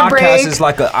 you This get a podcast break. is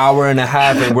like an hour and a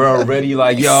half, and we're already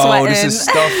like, yo, this is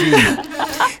stuffy.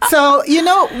 So,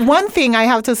 one thing I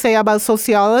have to say about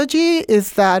sociology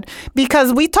is that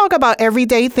because we talk about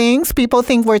everyday things, people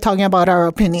think we're talking about our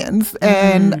opinions.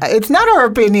 And it's not our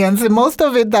opinions. And most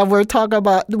of it that we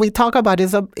talk about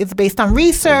is based on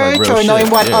research real or knowing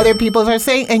shit, what yeah. other people are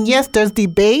saying. And yes, there's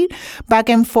debate back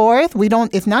and forth.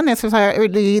 It's not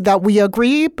necessarily that we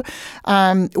agree.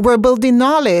 We're building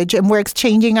knowledge and we're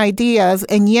exchanging ideas.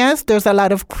 And yes, there's a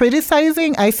lot of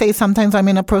criticizing. I say sometimes I'm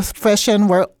in a profession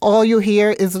where all you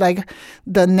hear is like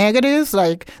the negatives,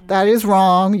 like that is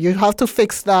wrong, you have to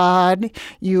fix that,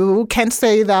 you can't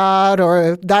say that,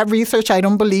 or that research, I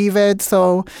don't believe it.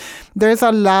 So there's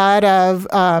a lot of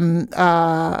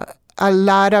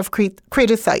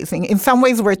criticizing. In some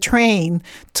ways, we're trained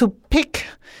to pick,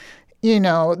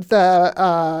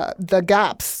 the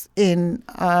gaps in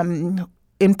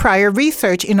prior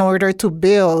research in order to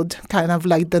build kind of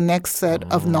like the next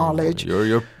set of knowledge.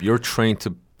 You're trained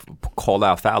to call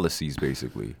out fallacies,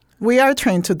 basically. We are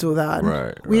trained to do that.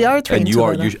 Right. We are trained and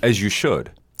to do that. as you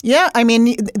should. Yeah, I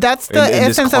mean, that's the In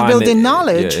this essence of building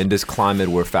knowledge. Yeah, in this climate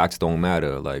where facts don't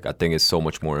matter, like I think it's so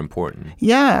much more important.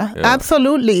 Yeah,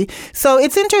 absolutely. So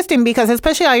it's interesting because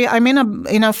especially I'm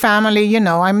in a family,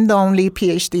 I'm the only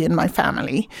PhD in my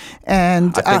family.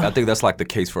 And I think that's like the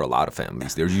case for a lot of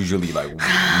families. There's usually like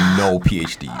no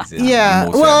PhDs. In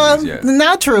most well, families,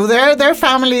 not true. There are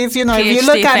families, if you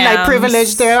look at like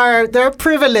privilege, there are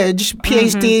privileged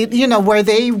PhD, where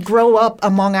they grow up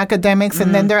among academics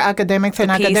and then they're academics and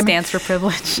academics. Stands for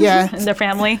privilege. Yeah. In their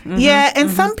family. Yeah,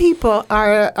 and some people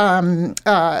are. I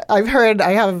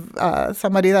have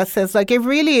somebody that says like it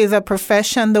really is a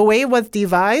profession. The way it was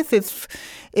devised is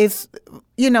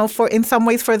for in some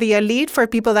ways for the elite, for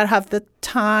people that have the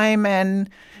time and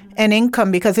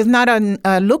income, because it's not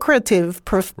a lucrative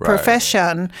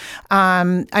profession.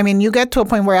 I mean, you get to a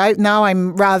point where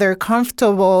I'm rather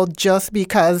comfortable just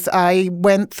because I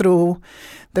went through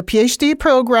the PhD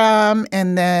program,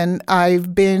 and then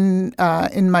I've been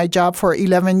in my job for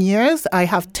 11 years. I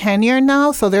have tenure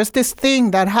now, so there's this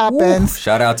thing that happens. Ooh,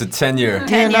 shout out to tenure.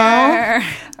 I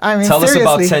mean, Tell seriously. us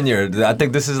about tenure. I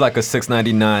think this is like a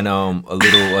 $6.99 a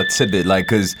little tidbit, like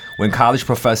because when college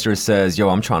professor says, "Yo,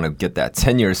 I'm trying to get that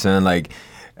tenure, son," like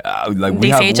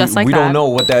we don't know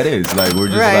what that is. Like we're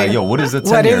just like, yo, what is the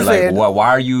tenure? What is like it? why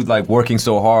are you like working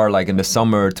so hard like in the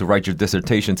summer to write your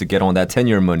dissertation to get on that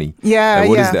tenure money? Yeah, like,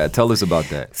 what is that? Tell us about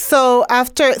that. So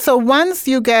once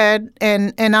you get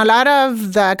and a lot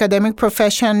of the academic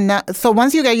profession, so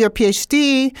once you get your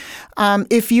PhD,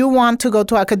 if you want to go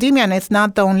to academia, and it's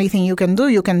not the only thing you can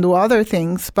do other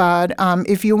things. But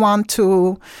if you want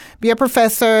to be a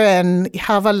professor and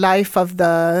have a life of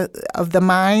the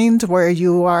mind where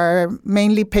you are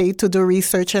mainly paid to do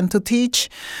research and to teach,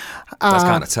 That's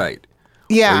kind of tight.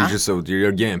 Yeah,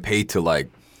 you're getting paid to like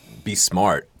be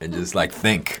smart and just like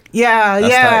think. Yeah,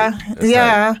 That's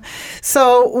yeah. tight.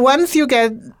 So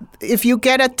if you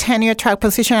get a tenure track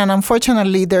position, and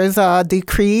unfortunately there's a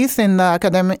decrease in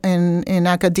the in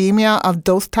academia of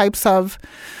those types of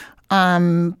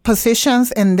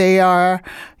positions, and they are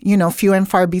few and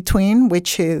far between,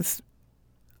 which is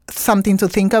something to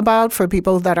think about for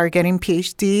people that are getting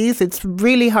PhDs. It's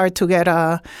really hard to get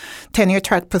a tenure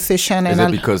track position. Is it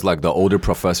because like the older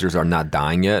professors are not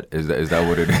dying yet? Is that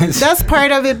what it is? That's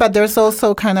part of it, but there's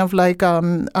also kind of like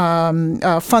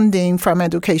funding from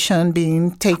education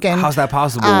being taken. How's that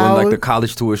possible when like the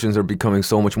college tuitions are becoming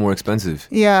so much more expensive?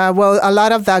 Yeah, well, a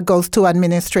lot of that goes to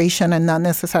administration and not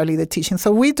necessarily the teaching.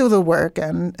 So we do the work,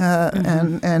 and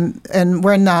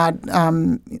we're not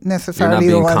necessarily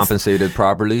You're not being compensated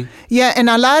properly. Yeah, and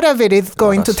a lot of it is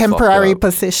going to that's temporary fucked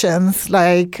up. positions,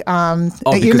 like Because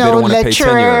they don't want to pay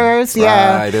tenure. lecturers.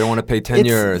 Yeah, Right, they don't want to pay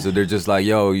tenure, so they're just like,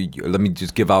 yo, let me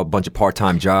just give out a bunch of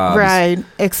part-time jobs. right,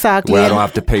 exactly. Where I don't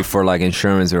have to pay for like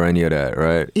insurance or any of that,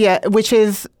 right? Yeah, which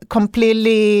is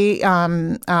completely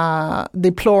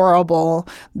deplorable,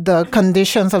 the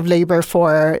conditions of labor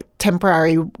for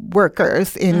temporary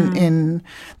workers in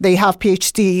they have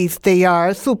PhDs, they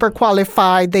are super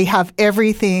qualified, they have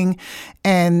everything,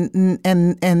 and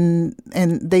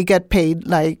they get paid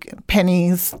like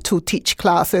pennies to teach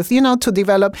classes, to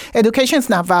develop. Education is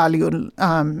not valued,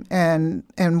 and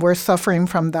we're suffering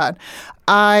from that.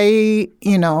 I,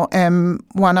 am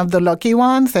one of the lucky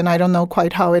ones, and I don't know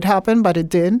quite how it happened, but it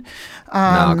did.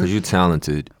 Nah, because you're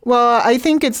talented. Well, I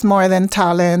think it's more than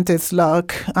talent; it's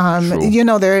luck. True.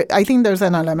 I think there's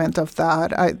an element of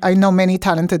that. I know many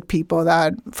talented people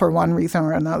that, for one reason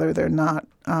or another, they're not.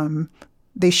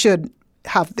 They should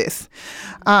have this,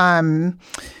 and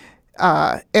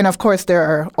of course, there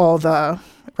are all the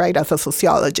right as a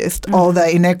sociologist, all the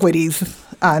inequities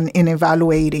in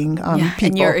evaluating people.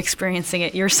 And you're experiencing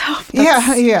it yourself.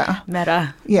 Yeah.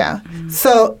 Meta. Yeah.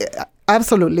 So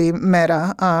absolutely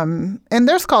meta. And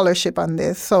there's scholarship on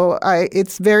this. So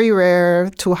it's very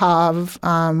rare to have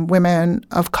women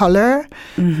of color.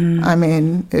 Mm-hmm. I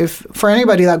mean, if for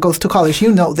anybody that goes to college,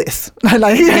 you know this.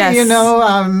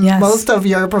 Yes. Most of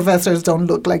your professors don't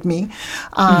look like me.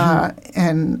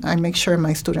 And I make sure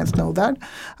my students know that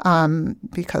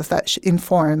because that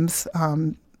informs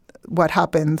what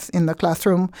happens in the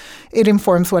classroom. It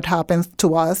informs what happens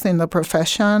to us in the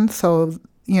profession. So,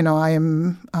 I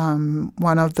am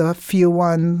one of the few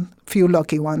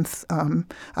lucky ones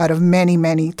out of many,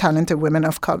 many talented women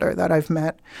of color that I've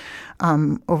met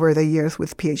over the years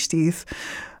with PhDs.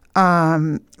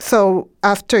 So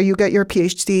after you get your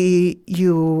PhD,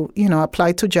 you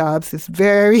apply to jobs. It's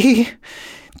very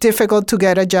difficult to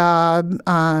get a job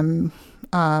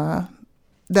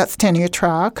that's tenure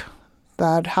track.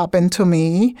 That happened to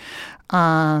me.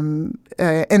 And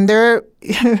there,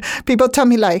 people tell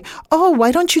me like, "Oh,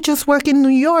 why don't you just work in New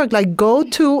York? Like, go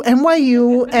to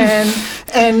NYU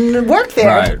and work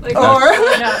there, Right.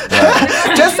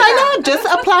 just sign up, just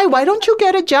apply. Why don't you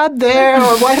get a job there,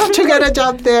 or why don't you get a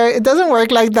job there?" It doesn't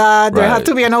work like that. There has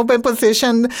to be an open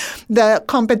position. The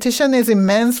competition is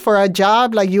immense for a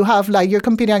job. Like you're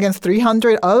competing against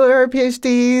 300 other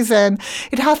PhDs, and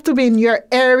it has to be in your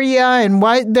area and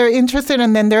why they're interested.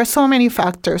 And then there are so many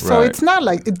factors. So it's not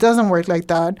like it doesn't work like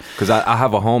that. Because I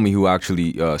have a homie who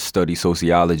actually studied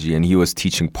sociology, and he was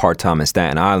teaching part-time in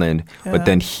Staten Island, but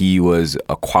then he was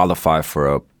qualified for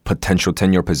a potential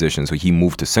tenure position, so he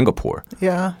moved to Singapore.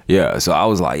 Yeah, so I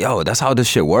was like, yo, that's how this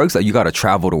shit works? Like, you got to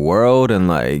travel the world, and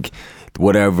like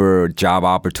whatever job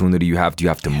opportunity you have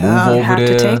to move over you have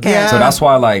there. to take it. So that's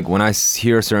why, like, when I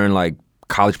hear certain like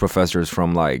college professors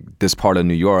from like this part of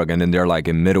New York, and then they're like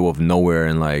in middle of nowhere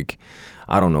and like,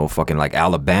 I don't know, fucking like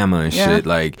Alabama and shit.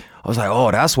 Like, I was like, oh,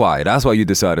 that's why you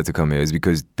decided to come here, is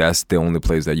because that's the only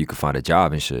place that you could find a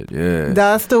job and shit. Yeah.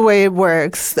 That's the way it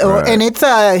works. Right. And it's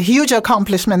a huge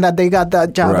accomplishment that they got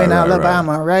that job in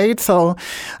Alabama, right? So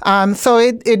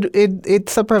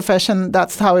it's a profession,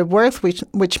 that's how it works,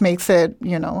 which makes it,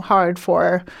 hard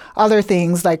for other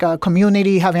things like a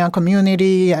community, having a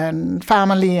community and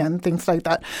family and things like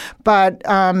that. But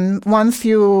if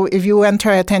you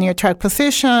enter a tenure track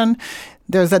position,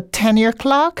 there's a tenure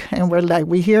clock, and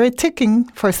we hear it ticking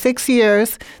for 6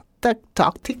 years.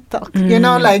 Tick-tock, tick-tock. So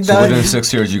within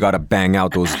 6 years, you got to bang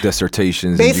out those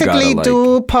dissertations. Basically, and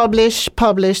you gotta,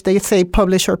 publish. They say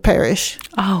publish or perish.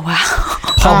 Oh,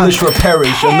 wow. Publish or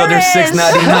perish. Another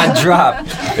 $6.99 drop.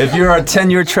 If you're a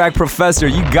tenure track professor,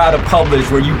 you got to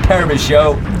publish where you perish,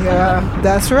 yo. Yeah,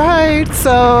 that's right.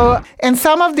 So, and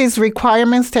some of these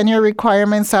tenure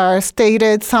requirements are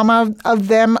stated. Some of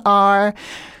them are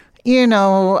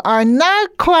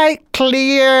not quite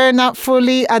clear, not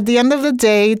fully. At the end of the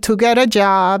day, to get a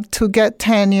job, to get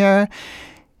tenure,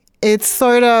 it's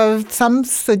sort of, some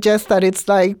suggest that it's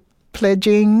like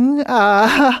pledging.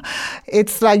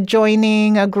 It's like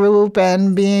joining a group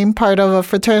and being part of a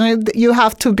fraternity. You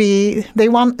have to be,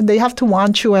 they have to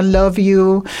want you and love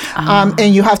you,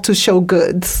 and you have to show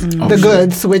goods. The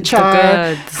goods, which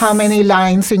are how many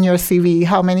lines in your CV,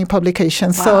 how many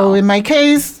publications. Wow. So in my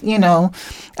case,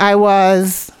 I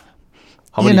was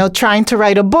trying to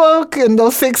write a book in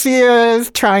those 6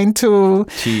 years, trying to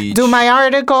do my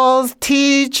articles,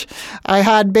 teach. I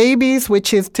had babies,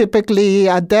 which is typically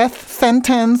a death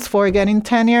sentence for getting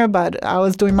tenure, but I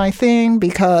was doing my thing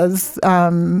because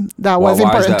that was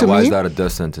important to me. Why is that a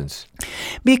death sentence?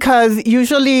 Because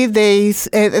usually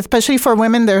especially for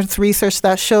women, there's research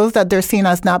that shows that they're seen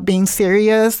as not being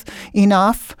serious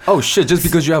enough. Oh shit, just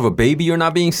because you have a baby, you're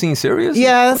not being seen serious?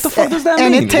 Yes. What the fuck does that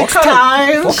mean? And it takes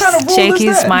time. What kind of rule is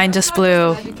Jakey's that? mind just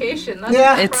blew. Education, that's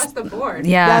across the board.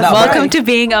 Yeah, welcome to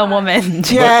being a woman.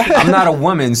 Yeah. I'm not a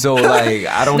woman, so like,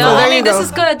 I don't know. No, I mean, this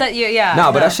is good that you,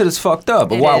 but that shit is fucked up.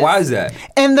 But why is that?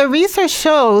 And the research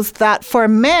shows that for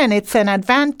men, it's an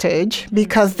advantage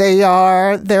because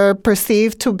they're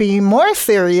perceived to be more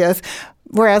serious,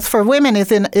 whereas for women,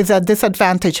 it's a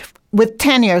disadvantage with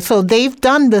tenure. So they've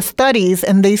done the studies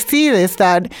and they see this,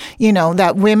 that,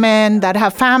 that women that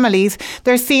have families,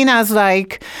 they're seen as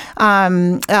like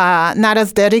not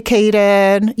as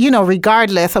dedicated,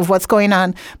 regardless of what's going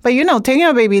on. But, taking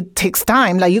a baby takes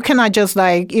time. Like you cannot just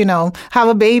like, have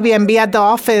a baby and be at the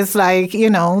office like,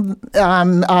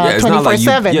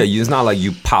 24/7. It's not like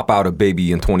you pop out a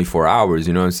baby in 24 hours,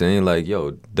 you know what I'm saying? Like,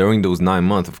 during those 9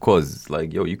 months, of course,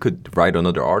 like, you could write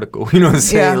another article, you know what I'm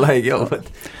saying? Yeah. Like,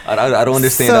 I don't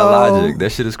understand that logic.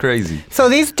 That shit is crazy. So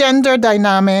these gender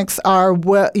dynamics are,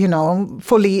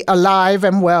 fully alive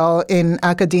and well in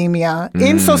academia,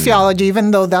 in sociology,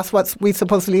 even though that's what we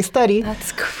supposedly study.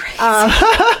 That's crazy.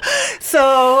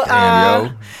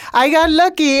 Damn, I got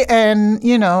lucky and,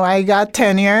 I got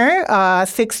tenure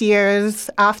 6 years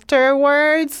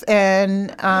afterwards.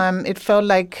 And it felt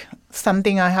like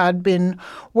something I had been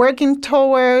working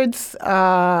towards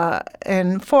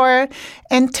and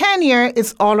tenure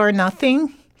is all or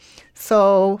nothing.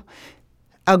 So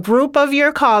a group of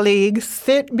your colleagues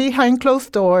sit behind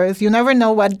closed doors. You never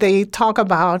know what they talk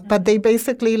about, but they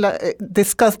basically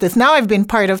discuss this. Now I've been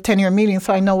part of tenure meetings,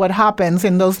 so I know what happens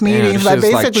in those meetings. But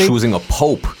basically, like choosing a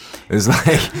pope. It's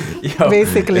like,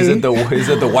 basically, is it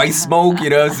the white smoke?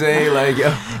 You know what I'm saying? Like,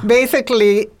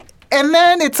 basically. And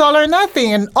then it's all or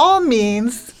nothing. And all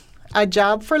means a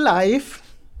job for life,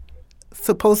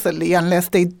 supposedly, unless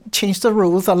they change the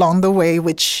rules along the way,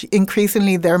 which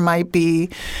increasingly there might be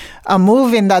a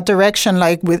move in that direction,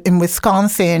 like in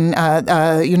Wisconsin,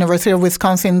 University of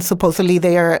Wisconsin, supposedly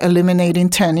they are eliminating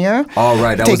tenure. Oh,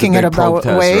 right. That taking was a it big protest,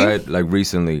 away. right? Like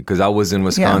recently, because I was in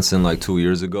Wisconsin like 2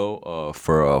 years ago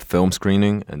for a film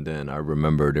screening, and then I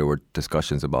remember there were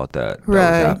discussions about that was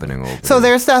happening over So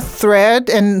there's that thread,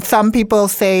 and some people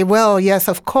say, well, yes,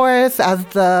 of course, as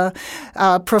the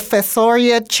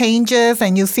professoriate changes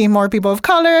and you see more people of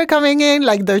color coming in,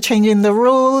 like they're changing the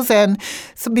rules. And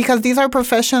so because these are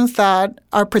professions that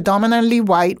are predominantly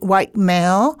white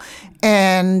male.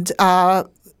 And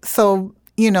so,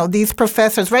 these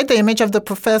professors, right? The image of the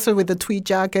professor with the tweed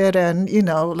jacket and,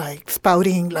 like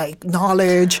spouting like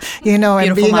knowledge, and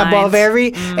Beautiful being minds. above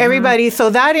everybody. So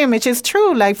that image is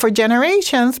true. Like for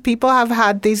generations, people have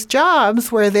had these jobs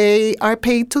where they are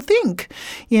paid to think,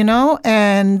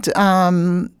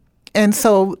 and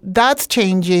so that's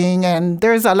changing, and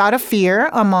there's a lot of fear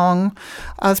among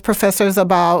us professors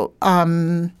about,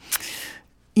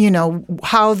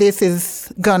 how this is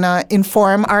gonna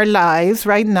inform our lives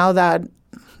right now that,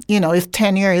 if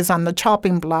tenure is on the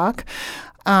chopping block.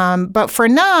 But for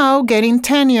now, getting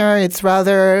tenure, it's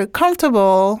rather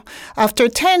comfortable. After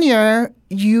tenure,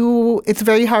 it's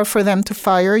very hard for them to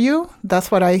fire you.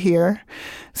 That's what I hear.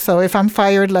 So if I'm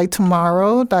fired like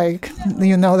tomorrow,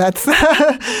 that's,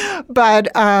 but,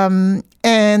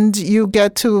 and you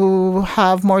get to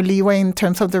have more leeway in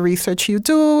terms of the research you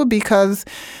do because,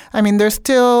 there's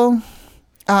still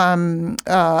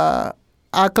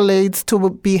accolades to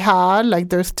be had. Like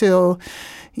there's still,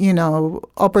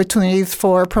 opportunities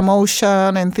for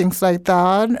promotion and things like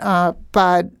that.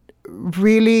 But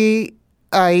really,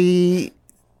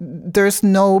 there's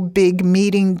no big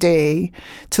meeting day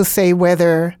to say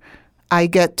whether I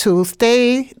get to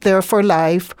stay there for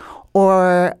life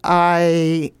or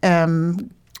I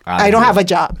don't have a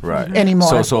job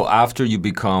anymore. So after you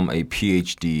become a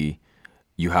PhD,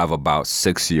 you have about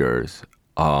 6 years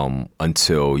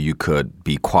until you could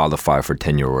be qualified for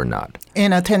tenure or not.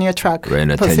 In a tenure track In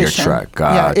a position. tenure track,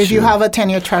 gotcha. Yeah, if you have a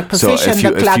tenure track position,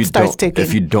 the clock starts ticking.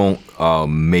 If you don't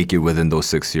make it within those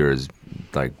 6 years,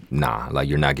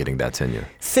 you're not getting that tenure.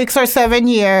 6 or 7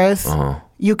 years,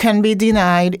 you can be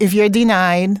denied. If you're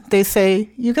denied, they say,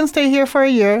 you can stay here for a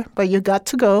year, but you got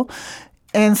to go.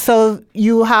 And so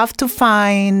you have to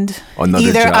find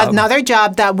another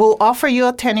job that will offer you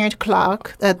a tenured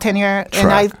clock, a tenure. Track.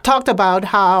 And I talked about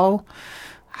how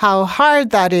hard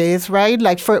that is, right?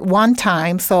 Like for one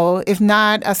time. So if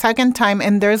not a second time,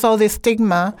 and there's all this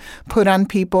stigma put on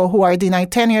people who are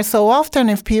denied tenure. So often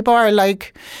if people are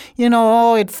like,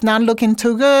 it's not looking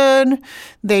too good,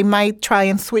 they might try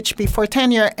and switch before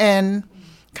tenure and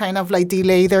kind of like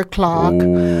delay their clock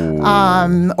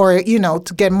or,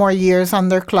 to get more years on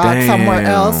their clock somewhere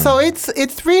else. So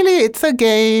it's really a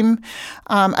game.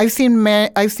 I've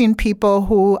seen people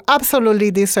who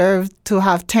absolutely deserve to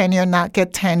have tenure not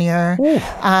get tenure.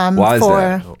 Why is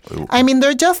that?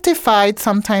 They're justified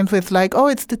sometimes with like,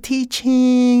 it's the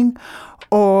teaching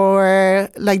or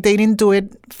like they didn't do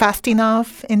it fast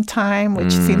enough in time,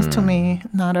 which seems to me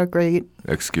not a great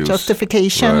excuse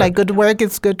justification. Right. Like good work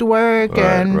is good work,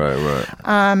 right.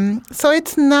 so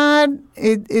it's not.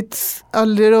 It's a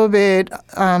little bit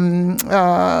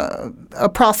a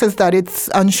process that it's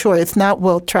unsure. It's not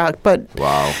well tracked. But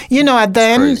wow, at the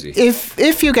end, crazy.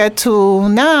 if you get to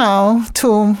now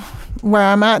to where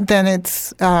I'm at, then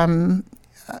it's.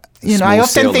 I often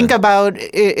sailing. think about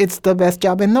it's the best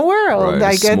job in the world. Right.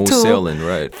 I get Smooth to sailing,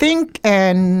 right. think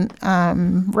and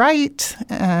write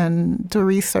and do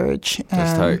research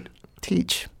That's and tight.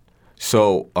 teach.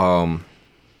 So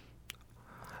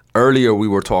earlier we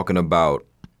were talking about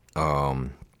the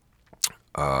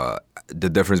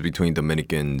difference between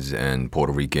Dominicans and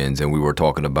Puerto Ricans, and we were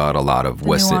talking about a lot of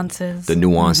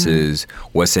nuances.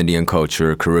 West Indian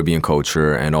culture, Caribbean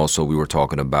culture, and also we were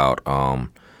talking about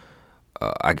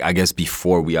I guess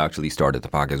before we actually started the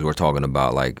podcast, we were talking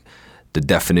about like the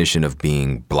definition of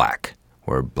being black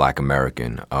or Black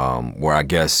American, where I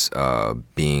guess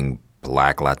being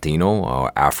Black Latino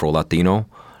or Afro Latino,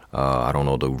 I don't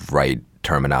know the right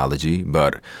terminology,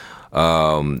 but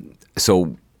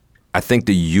so I think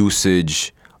the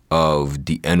usage of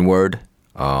the N-word,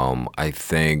 I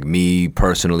think me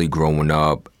personally growing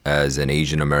up as an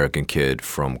Asian American kid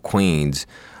from Queens,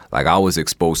 like I was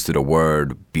exposed to the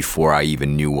word before I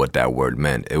even knew what that word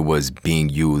meant. It was being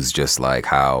used just like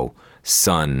how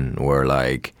son or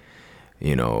like,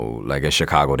 like in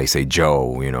Chicago they say Joe,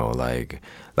 like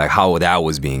how that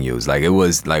was being used. Like it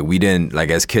was like we didn't, like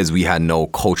as kids we had no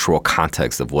cultural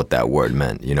context of what that word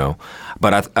meant,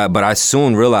 But I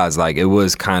soon realized like it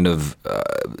was kind of,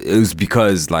 it was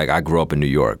because like I grew up in New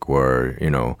York where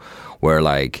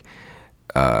like,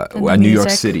 New York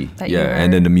City,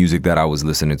 and then the music that I was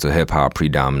listening to, hip hop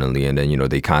predominantly, and then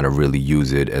they kind of really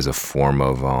use it as a form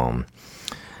of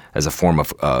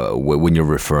when you're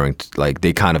referring to, like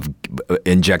they kind of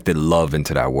injected love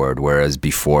into that word, whereas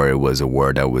before it was a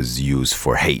word that was used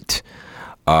for hate.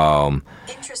 And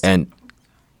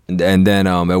then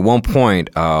at one point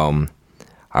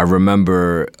I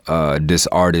remember this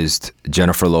artist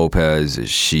Jennifer Lopez.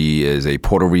 She is a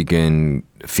Puerto Rican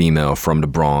female from the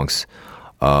Bronx.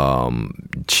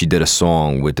 She did a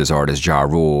song with this artist Ja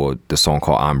Rule, the song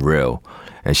called I'm Real.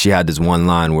 And she had this one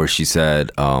line where she said,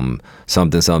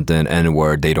 something,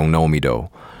 N-word, they don't know me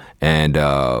though. And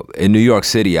in New York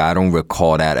City, I don't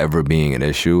recall that ever being an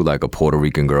issue, like a Puerto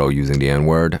Rican girl using the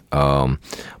N-word.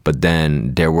 But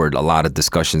then there were a lot of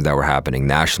discussions that were happening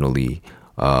nationally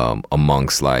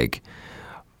amongst like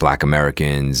Black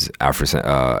Americans,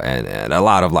 and a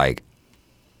lot of like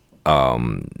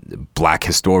Black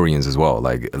historians as well,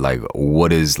 like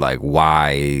what is like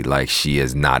why like she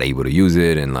is not able to use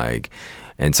it, and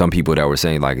some people that were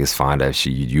saying like it's fine that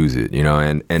she use it,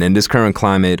 and in this current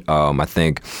climate, I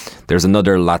think there's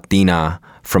another Latina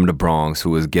from the Bronx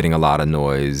who is getting a lot of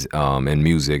noise in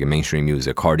music and mainstream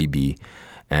music, Cardi B.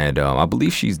 And I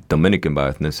believe she's Dominican by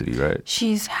ethnicity, right?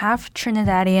 She's half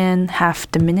Trinidadian,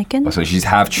 half Dominican. So she's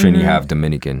half Trini, half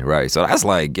Dominican, right? So that's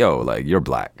like, like you're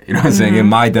Black. You know what I'm saying? In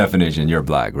my definition, you're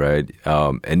Black, right?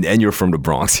 And you're from the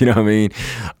Bronx, you know what I mean?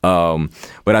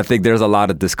 But I think there's a lot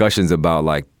of discussions about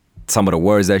like some of the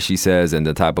words that she says and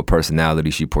the type of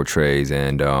personality she portrays,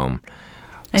 and so,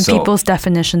 people's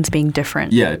definitions being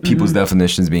different. Yeah, people's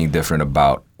definitions being different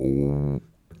about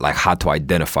like how to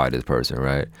identify this person,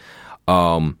 right?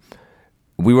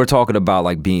 We were talking about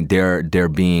like there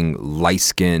being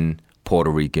light-skinned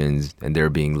Puerto Ricans and there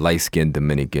being light-skinned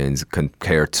Dominicans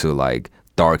compared to like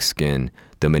dark-skinned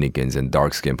Dominicans and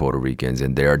dark-skinned Puerto Ricans,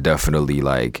 and there are definitely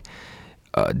like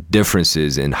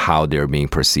differences in how they're being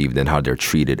perceived and how they're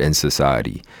treated in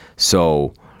society.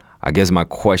 So I guess my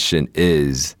question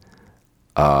is,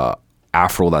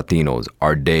 Afro-Latinos,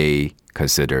 are they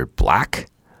considered Black?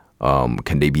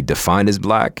 Can they be defined as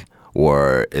Black?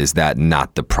 Or is that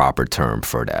not the proper term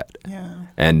for that? Yeah.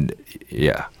 And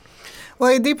yeah. Well,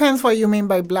 it depends what you mean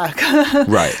by Black.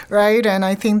 Right. Right? And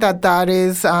I think that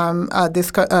is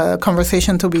this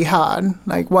conversation to be had,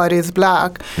 like what is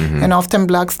Black? Mm-hmm. And often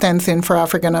Black stands in for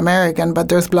African American, but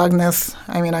there's Blackness.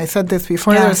 I mean, I said this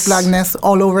before, There's Blackness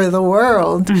all over the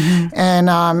world. Mm-hmm. And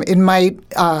it might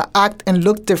act and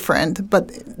look different,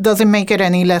 but it doesn't make it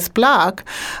any less Black.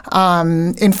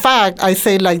 In fact, I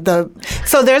say like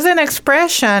so there's an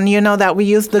expression, that we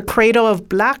use, the cradle of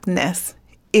Blackness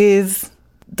is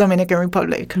Dominican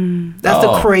Republic. That's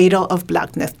the cradle of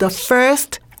Blackness. The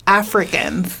first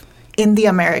Africans in the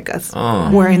Americas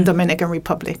were in Dominican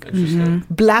Republic.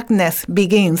 Blackness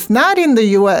begins not in the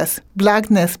U.S.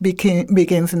 Blackness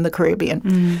begins in the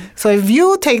Caribbean. So if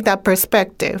you take that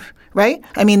perspective, right?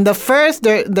 I mean, the first,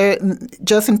 they're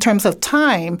just in terms of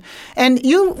time. And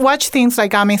you watch things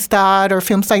like Amistad or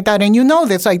films like that, and you know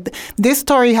this, like, this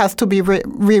story has to be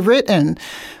rewritten.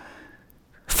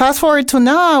 Fast forward to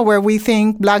now, where we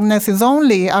think blackness is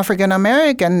only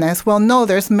African-Americanness. Well, no,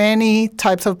 there's many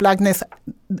types of blackness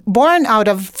born out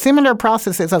of similar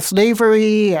processes of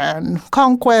slavery and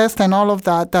conquest and all of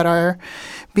that are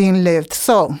being lived.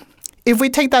 So if we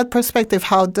take that perspective,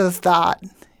 how does that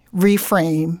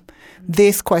reframe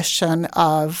this question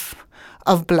of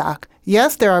black?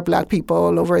 Yes, there are black people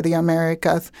all over the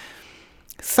Americas.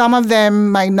 Some of them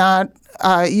might not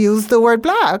use the word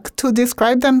black to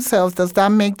describe themselves. Does that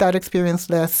make that experience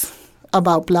less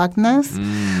about blackness?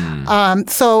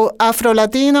 So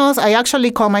Afro-Latinos, I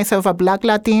actually call myself a black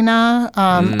Latina.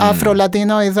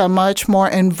 Afro-Latino is a much more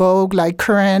in vogue, like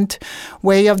current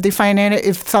way of defining it.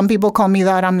 If some people call me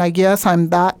that, I'm like, yes, I'm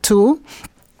that too.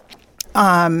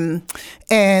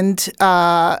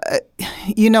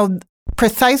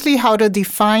 Precisely how to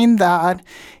define that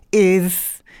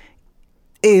is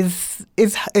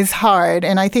hard.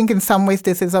 And I think in some ways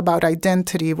this is about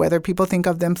identity, whether people think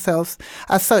of themselves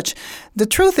as such. The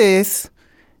truth is,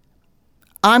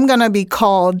 I'm going to be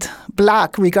called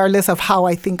black regardless of how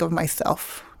I think of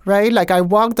myself, right? Like I'm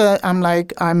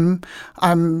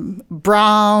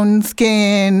brown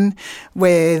skin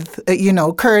with,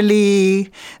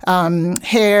 curly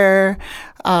hair.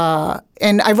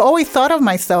 And I've always thought of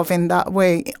myself in that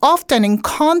way, often in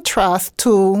contrast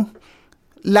to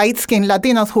light-skinned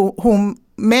Latinos whom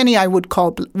many I would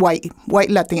call white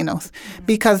Latinos,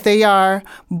 because they are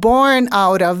born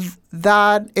out of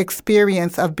that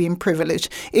experience of being privileged.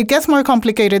 It gets more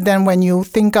complicated than when you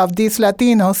think of these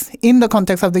Latinos in the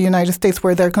context of the United States,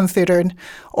 where they're considered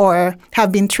or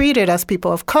have been treated as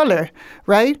people of color,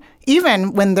 right?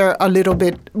 Even when they're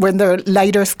when they're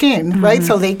lighter skinned, right?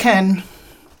 So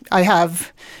I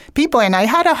have people, and I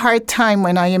had a hard time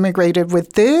when I immigrated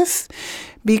with this,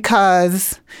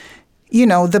 because,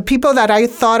 the people that I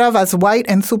thought of as white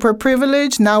and super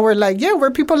privileged, now we're like, yeah,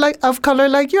 we're people of color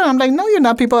like you. I'm like, no, you're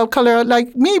not people of color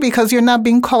like me, because you're not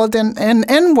being called an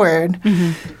N-word.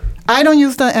 Mm-hmm. I don't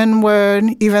use the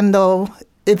N-word, even though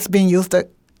it's being used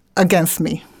against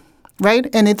me, right?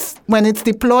 And when it's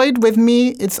deployed with me,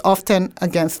 it's often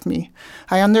against me.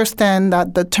 I understand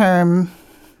that the term,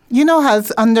 has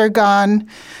undergone...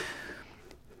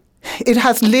 It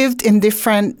has lived in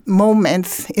different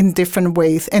moments in different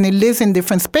ways, and it lives in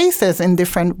different spaces in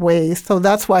different ways. So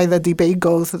that's why the debate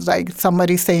goes, it's like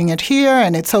somebody's saying it here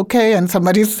and it's okay, and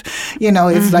somebody's,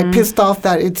 is like pissed off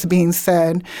that it's being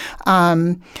said.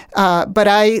 But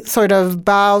I sort of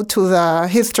bow to the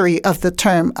history of the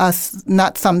term as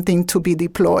not something to be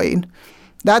deployed.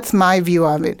 That's my view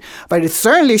of it. But it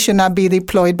certainly should not be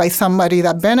deployed by somebody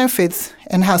that benefits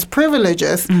and has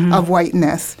privileges of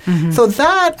whiteness. Mm-hmm. So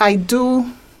that I do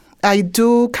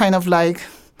kind of like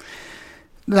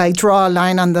draw a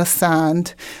line on the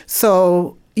sand.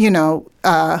 So,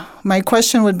 my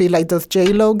question would be like, does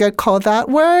J-Lo get called that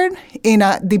word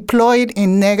deployed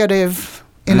in negative?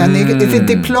 Is it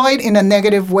deployed in a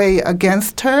negative way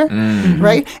against her,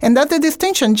 right? And that's the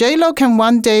distinction. J-Lo can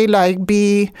one day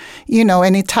be,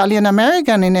 an Italian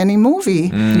American in any movie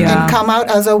and come out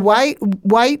as a white,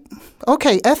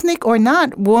 okay, ethnic or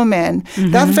not, woman.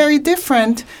 Mm-hmm. That's very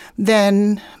different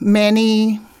than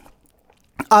many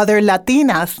other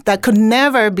Latinas that could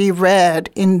never be read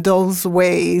in those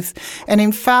ways. And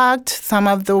in fact, some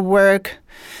of the work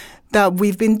that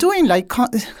we've been doing,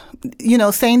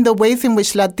 saying the ways in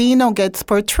which Latino gets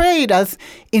portrayed as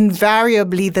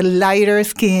invariably the lighter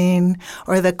skin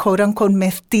or the quote-unquote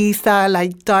mestiza,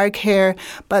 like dark hair,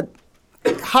 but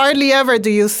hardly ever do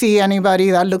you see anybody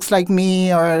that looks like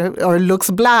me or looks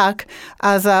black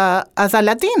as a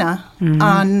Latina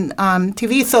on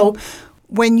TV. So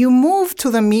when you move to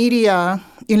the media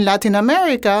in Latin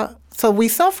America, so we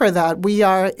suffer that. We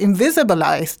are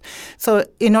invisibilized. So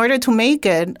in order to make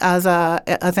it as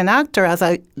an actor, as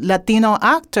a Latino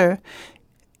actor,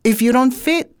 if you don't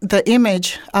fit the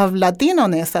image of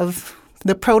Latino-ness, of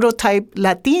the prototype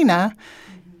Latina,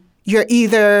 you're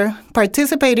either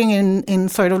participating in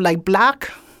sort of like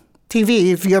black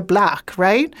TV if you're black,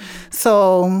 right?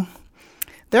 So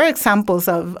there are examples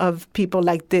of people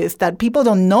like this that people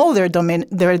don't know they're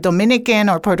Dominican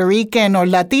or Puerto Rican or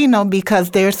Latino because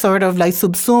they're sort of like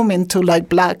subsumed into like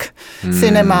black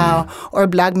cinema or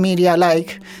black media.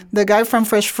 Like the guy from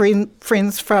Fresh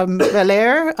Prince from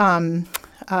Bel-Air,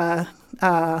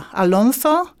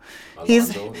 Alonso.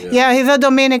 He's a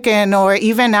Dominican, or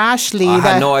even Ashley. I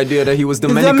had no idea that he was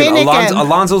Dominican.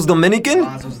 Alonso's Dominican?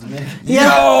 Yeah.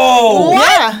 Yo!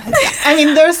 Yeah. I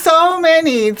mean, there's so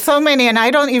many, and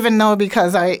I don't even know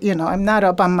because I'm not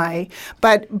up on my,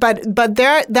 but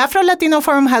the Afro Latino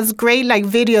Forum has great like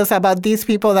videos about these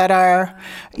people that are.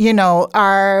 Yo,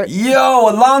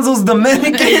 Alonzo's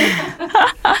Dominican.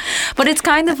 But it's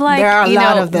kind of like, there are a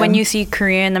lot of them. when you see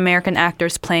Korean American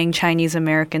actors playing Chinese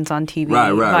Americans on TV,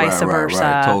 vice versa.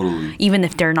 Right, totally. Even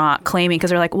if they're not claiming, because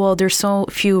they're like, well, there's so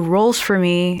few roles for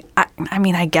me. I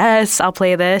mean, I guess I'll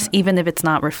play this, even if it's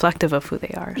not reflective of who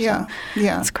they are. Yeah,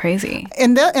 yeah. It's crazy.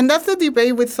 And that's the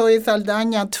debate with Zoe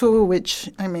Saldaña, too, which,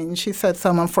 I mean, she said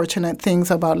some unfortunate things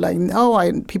about, like,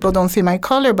 people don't see my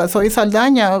color, but Zoe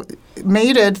Saldaña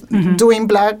made it doing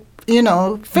black,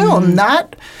 film,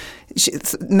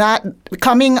 she's not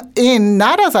coming in,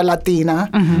 not as a Latina,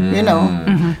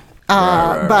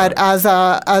 but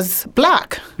as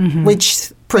black,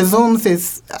 which presumes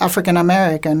is African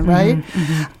American, right?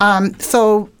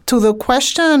 So to the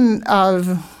question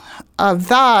of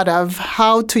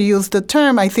how to use the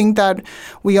term, I think that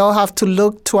we all have to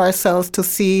look to ourselves to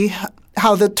see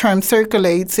how the term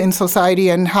circulates in society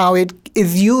and how it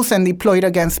is used and deployed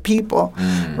against people,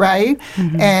 right?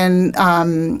 And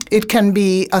it can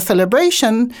be a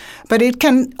celebration, but it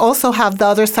can also have the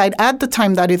other side at the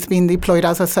time that it's being deployed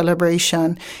as a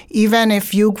celebration, even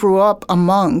if you grew up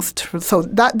amongst. So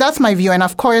that's my view. And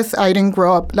of course, I didn't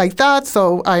grow up like that,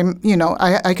 so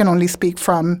I can only speak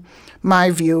from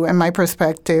my view and my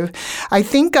perspective. I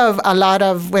think of a lot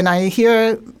of when I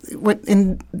hear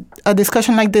in a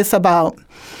discussion like this about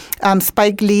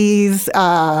Spike Lee's Do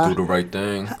the Right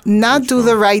Thing. Not Do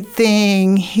the Right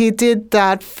Thing. He did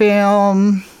that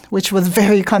film, which was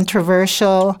very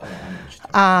controversial.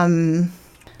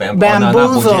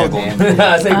 Bamboozled.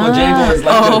 I say Bojangles is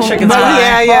like the chicken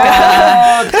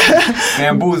Yeah.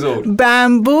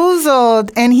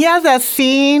 Bamboozled. And he has that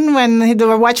scene when they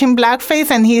were watching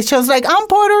Blackface and he shows like, I'm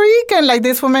Puerto Rican. Like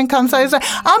this woman comes out, he's like,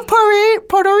 I'm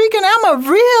Puerto Rican. I'm a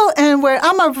real N-word.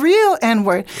 I'm a real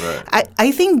N-word. Right.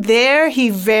 I think there he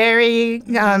very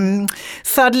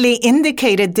subtly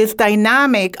indicated this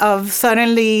dynamic of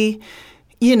suddenly,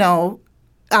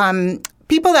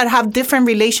 people that have different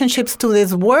relationships to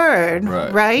this word,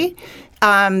 right?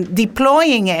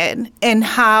 Deploying it and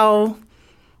how,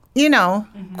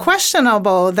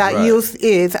 questionable that use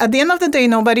is. At the end of the day,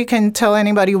 nobody can tell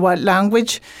anybody what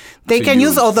language they can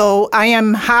use, although I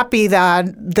am happy that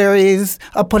there is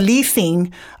a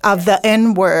policing of the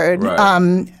N-word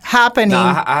happening.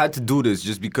 Now, I had to do this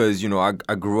just because,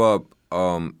 I grew up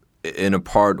in a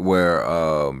part where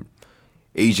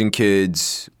Asian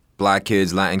kids, Black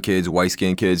kids, Latin kids,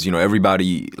 white-skinned kids,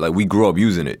 everybody, like, we grew up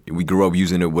using it. We grew up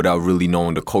using it without really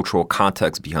knowing the cultural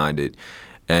context behind it.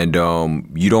 And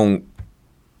you don't,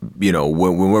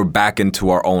 when we're back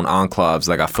into our own enclaves,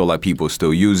 like, I feel like people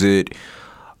still use it.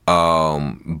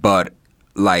 But,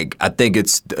 like, I think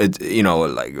it's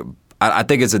I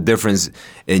think it's a difference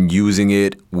in using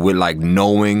it with, like,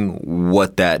 knowing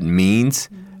what that means.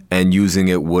 And using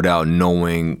it without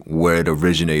knowing where it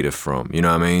originated from. You know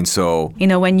what I mean? So...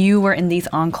 when you were in these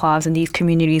enclaves, in these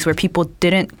communities where people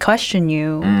didn't question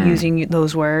you using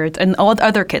those words, and all the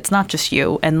other kids, not just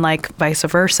you, and like vice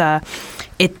versa,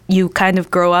 you kind of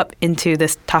grow up into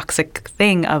this toxic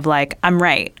thing of like, I'm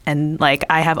right, and like,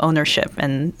 I have ownership,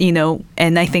 and,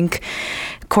 and I think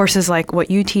courses like what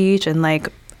you teach and like,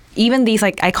 even these,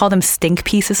 like, I call them stink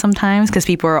pieces sometimes because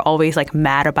people are always, like,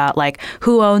 mad about, like,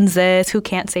 who owns this, who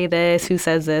can't say this, who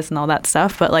says this, and all that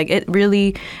stuff. But, like, it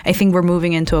really, I think we're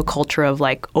moving into a culture of,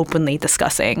 like, openly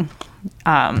discussing.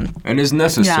 And it's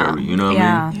necessary, you know what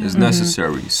I mean? It's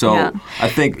necessary. So I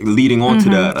think leading on to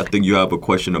that, I think you have a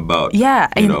question about,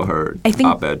 her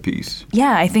op-ed piece.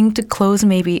 Yeah, I think to close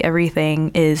maybe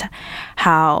everything is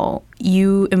how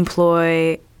you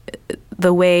employ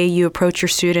the way you approach your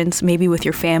students, maybe with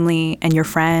your family and your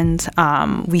friends.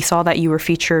 We saw that you were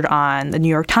featured on the New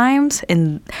York Times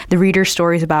in the Reader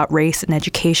Stories about race and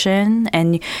education,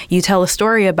 and you tell a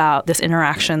story about this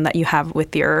interaction that you have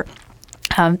with your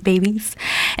babies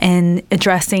and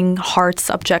addressing hard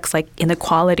subjects like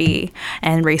inequality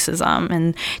and racism.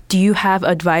 And do you have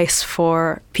advice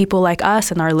for people like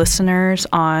us and our listeners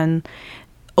on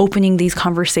opening these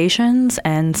conversations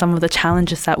and some of the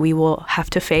challenges that we will have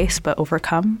to face but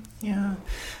overcome? Yeah.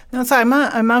 No, so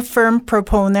I'm a firm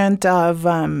proponent of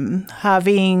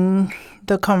having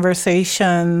the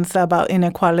conversations about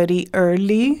inequality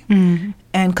early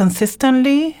and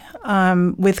consistently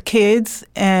with kids.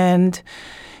 And,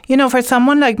 for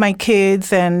someone like my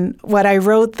kids, and what I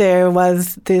wrote there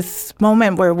was this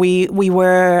moment where we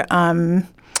were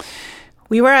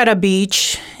at a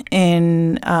beach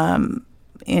in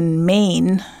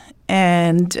Maine,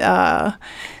 and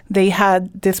they had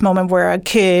this moment where a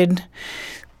kid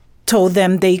told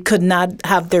them they could not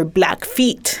have their black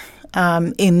feet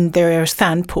in their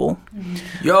sand pool.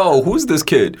 Yo, who's this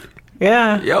kid?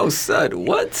 Yeah. Yo, son,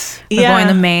 what? We're going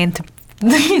to Maine to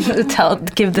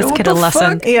give this kid a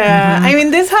lesson. Fuck? Yeah. I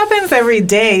mean, this happens every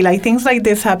day. Like, things like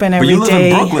this happen every day. But you live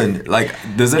in Brooklyn. Like,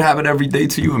 does it happen every day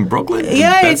to you in Brooklyn?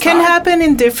 Yeah, it can happen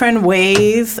in different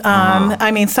ways. I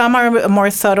mean, some are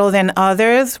more subtle than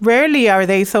others. Rarely are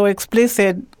they so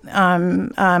explicit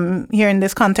here in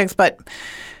this context, but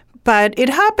it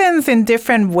happens in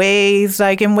different ways,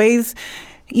 like in ways,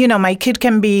 you know, my kid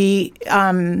can be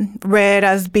read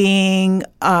as being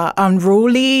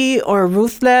unruly or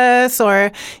ruthless,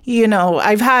 or, you know,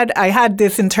 I had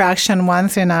this interaction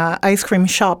once in an ice cream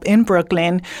shop in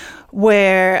Brooklyn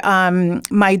where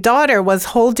my daughter was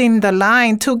holding the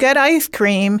line to get ice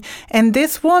cream, and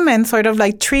this woman sort of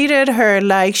like treated her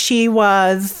like she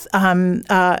was,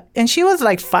 and she was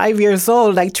like 5 years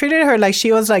old, like treated her like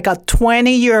she was like a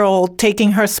 20-year-old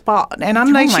taking her spot. And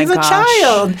I'm like, she's a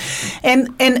child.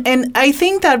 And I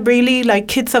think that really, like,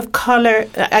 kids of color,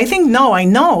 I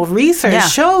know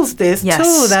research shows this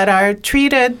too, that are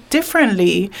treated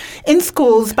differently in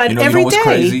schools, but every day. You know what's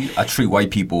crazy? I treat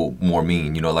white people more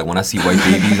mean. You know, like when I see white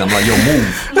babies, I'm like, yo,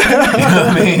 move. You know what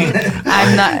I mean?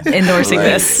 I'm not endorsing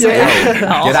this. Yo,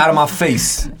 get out of my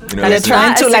face. You know, and you're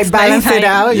trying to like balance it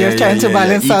out. You're trying to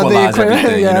balance out the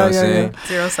equation. You know what I'm saying?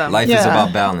 0-sum. Life is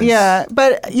about balance. Yeah,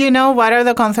 but you know, what are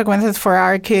the consequences for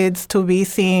our kids to be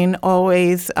seen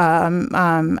always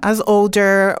as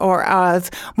older or as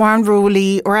more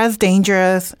unruly or as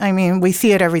dangerous? I mean, we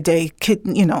see it every day.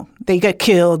 You know, they get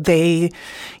killed. They,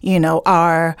 you know,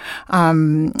 are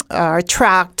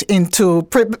tracked into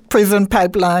prison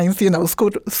pipelines. You know,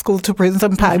 school to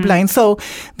prison pipelines.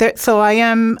 So I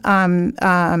am.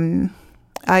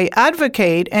 I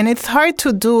advocate, and it's hard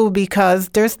to do because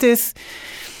there's this.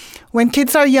 When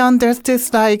kids are young, there's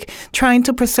this like trying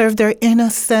to preserve their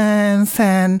innocence,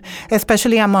 and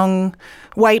especially among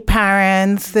white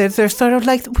parents, there's sort of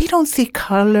like, we don't see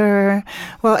color.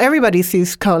 Well, everybody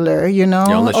sees color, you know.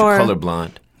 Yeah, unless you're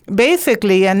colorblind.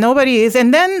 Basically, and nobody is.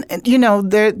 And then, you know,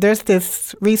 there's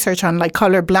this research on like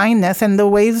color blindness and the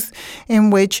ways in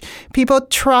which people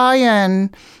try and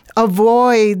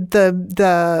avoid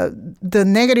the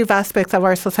negative aspects of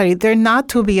our society. They're not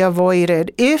to be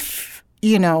avoided. If,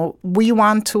 you know, we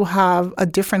want to have a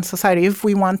different society, if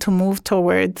we want to move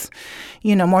towards,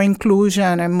 you know, more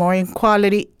inclusion and more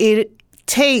equality, it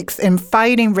takes in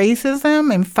fighting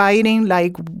racism and fighting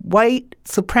like white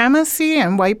supremacy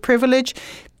and white privilege,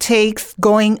 takes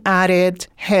going at it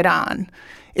head on.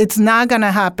 It's not going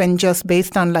to happen just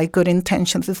based on like good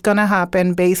intentions. It's going to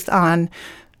happen based on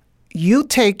you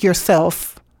take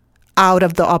yourself out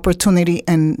of the opportunity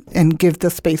and give the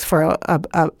space for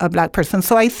a black person.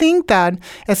 So I think that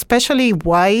especially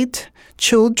white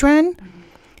children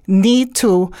need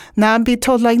to not be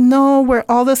told like, no, we're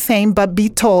all the same, but be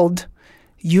told,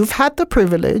 you've had the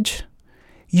privilege.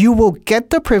 You will get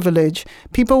the privilege.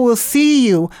 People will see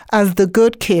you as the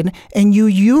good kid, and you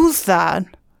use that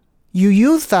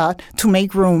to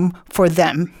make room for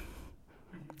them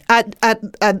at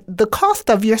the cost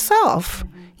of yourself,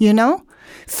 you know?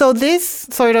 So this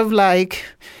sort of like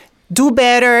do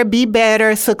better, be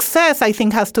better, success, I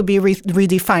think, has to be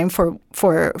redefined for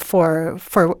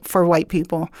white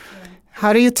people.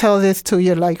 How do you tell this to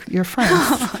your friends?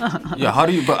 Yeah, how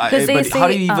do you? But how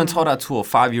do you even tell that to a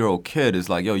 5-year-old kid? Is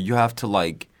like, yo, you have to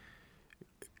like,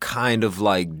 kind of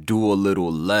like do a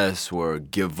little less or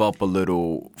give up a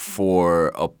little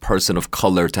for a person of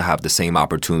color to have the same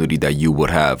opportunity that you would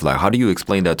have. Like, how do you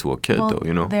explain that to a kid, though?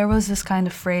 You know, there was this kind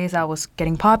of phrase that was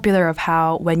getting popular of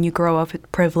how when you grow up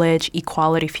with privilege,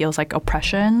 equality feels like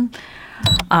oppression.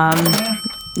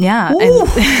 Yeah.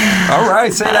 All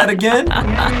right, say that again.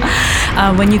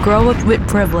 When you grow up with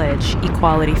privilege,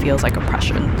 equality feels like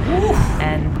oppression.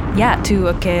 And yeah, to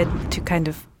a kid to kind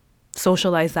of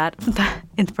socialize that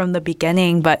from the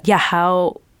beginning. But yeah,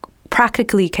 how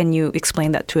practically can you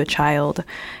explain that to a child,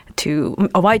 to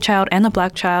a white child and a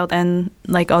black child and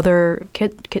like other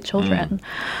kid children?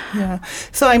 Yeah.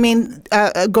 So I mean,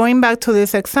 going back to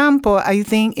this example, I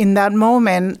think in that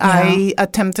moment I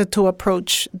attempted to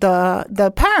approach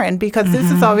the parent because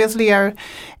this is obviously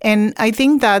and I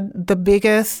think that the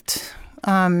biggest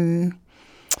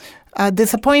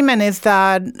disappointment is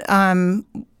that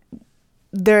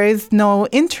there is no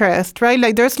interest, right?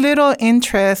 Like there's little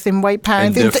interest in white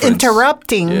parents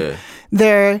interrupting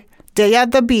their day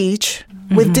at the beach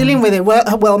with dealing with it.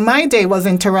 Well, my day was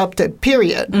interrupted,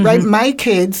 period, right? My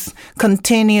kids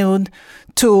continued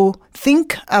to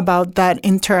think about that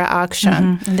interaction.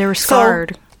 And they were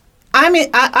scarred. I mean,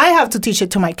 I have to teach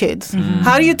it to my kids.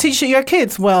 How do you teach it your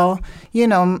kids? Well,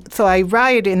 so I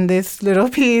write in this little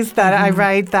piece that I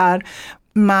write that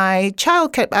my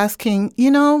child kept asking,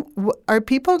 are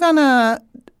people going to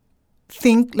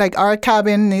think like our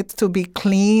cabin needs to be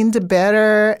cleaned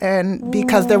better and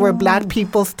because there were Black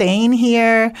people staying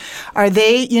here? Are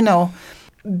they,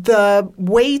 the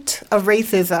weight of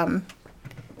racism,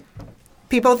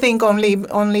 people think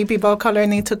only people of color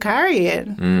need to carry it.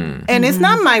 And it's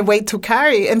not my weight to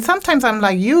carry. And sometimes I'm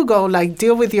like, you go, like,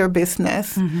 deal with your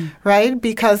business, right?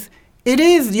 Because it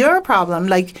is your problem.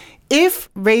 Like,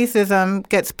 if racism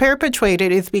gets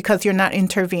perpetrated, it's because you're not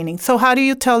intervening. So how do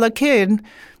you tell a kid,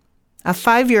 a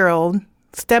 5-year-old,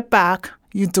 step back?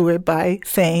 You do it by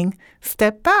saying,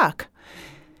 step back.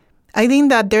 I think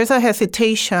that there's a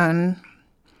hesitation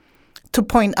to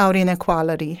point out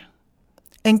inequality.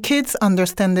 And kids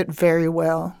understand it very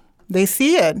well. They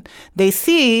see it. They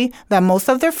see that most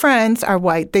of their friends are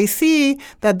white. They see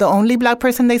that the only Black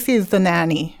person they see is the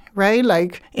nanny, right?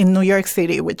 Like in New York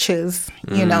City, which is,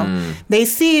 they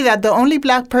see that the only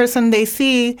Black person they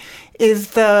see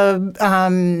is the,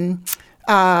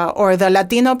 or the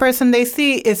Latino person they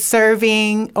see is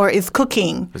serving or is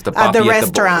cooking at the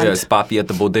restaurant. It's papi at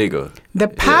the bodega. The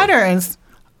patterns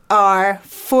are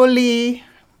fully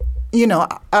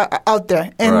out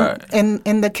there.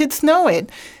 And the kids know it.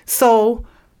 So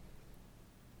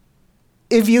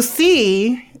if you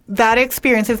see that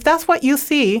experience, if that's what you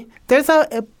see, there's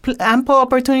a ample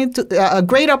opportunity, a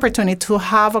great opportunity to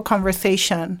have a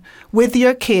conversation with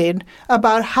your kid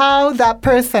about how that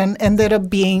person ended up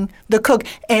being the cook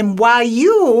and why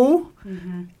you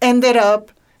ended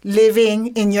up living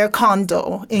in your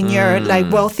condo, in your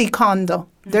wealthy condo.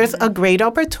 There's a great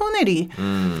opportunity.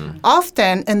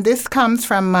 Often, and this comes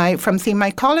from seeing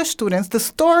my college students, the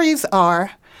stories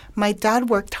are, my dad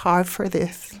worked hard for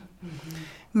this.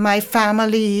 My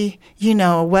family,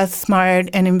 was smart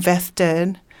and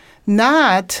invested.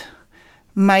 Not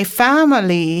my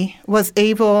family was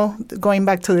able, going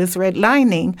back to this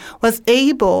redlining, was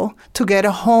able to get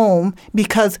a home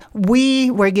because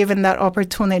we were given that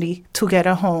opportunity to get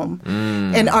a home.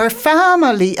 And our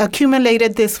family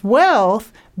accumulated this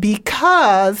wealth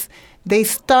because they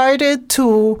started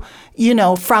to,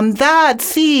 from that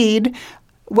seed,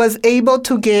 was able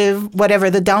to give whatever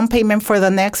the down payment for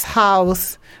the next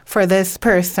house for this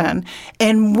person.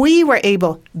 And we were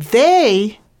able,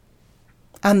 they,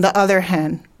 on the other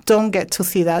hand, don't get to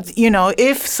see that.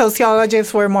 If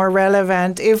sociologists were more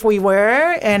relevant, if we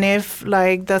were, and if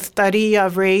the study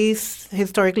of race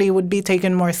historically would be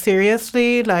taken more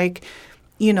seriously,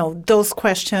 those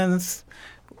questions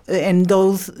and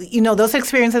those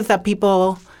experiences that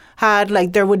people had,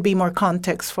 there would be more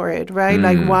context for it, right?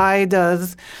 Why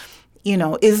does,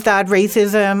 is that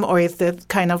racism or is it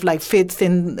kind of fits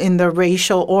in the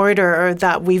racial order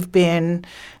that we've been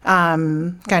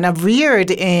kind of reared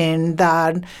in,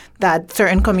 that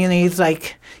certain communities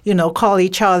call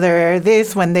each other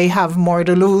this when they have more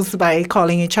to lose by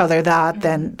calling each other that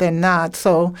than not.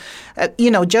 So,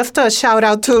 just a shout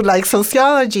out to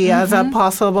sociology as a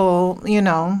possible,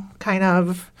 kind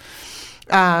of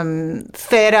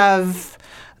set of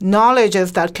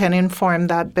knowledges that can inform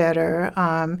that better.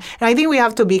 And I think we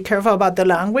have to be careful about the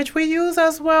language we use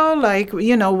as well.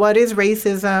 What is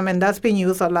racism? And that's been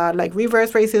used a lot,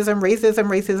 reverse racism.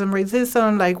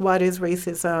 What is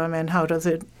racism and how does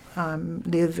it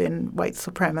live in white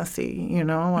supremacy,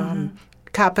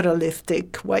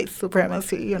 capitalistic white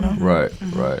supremacy, Right,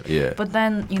 yeah. But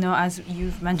then, as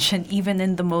you've mentioned, even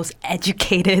in the most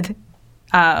educated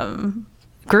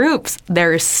groups,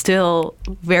 there is still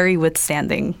very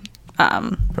withstanding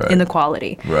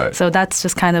inequality. Right. So that's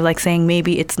just kind of saying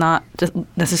maybe it's not just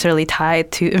necessarily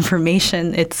tied to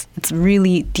information. It's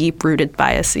really deep-rooted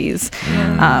biases.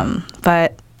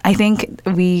 But I think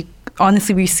we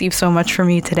honestly received so much from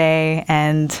you today,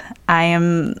 and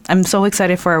I'm so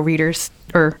excited for our readers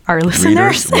or our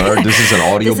listeners. This is an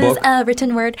audiobook. This is a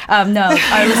written word. No,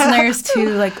 our listeners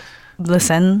to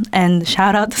listen and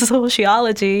shout out to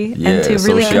sociology and to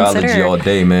really sociology consider all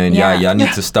day, man. Y'all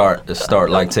need to start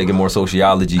taking more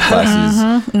sociology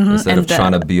classes instead of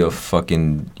trying to be a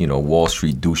fucking Wall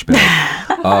Street douchebag.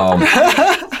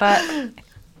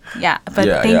 But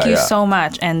thank you so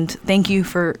much, and thank you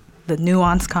for the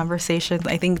nuanced conversations.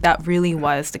 I think that really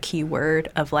was the key word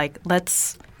of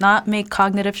let's not make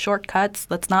cognitive shortcuts.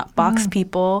 Let's not box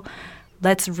people.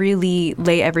 Let's really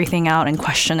lay everything out and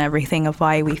question everything of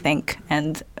why we think.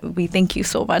 And we thank you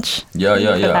so much for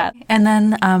that. And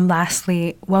then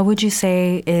lastly, what would you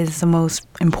say is the most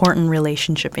important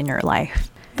relationship in your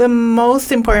life? The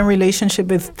most important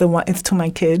relationship is to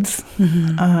my kids.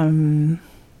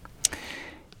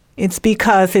 It's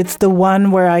because it's the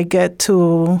one where I get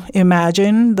to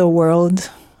imagine the world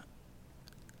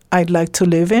I'd like to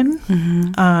live in.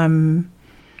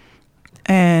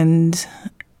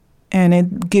 And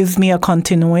it gives me a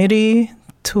continuity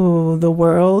to the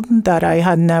world that I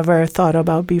had never thought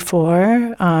about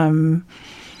before.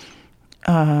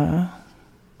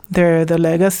 They're the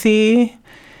legacy,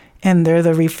 and they're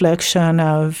the reflection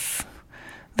of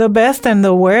the best and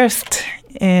the worst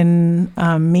in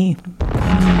me.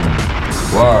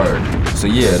 Word. So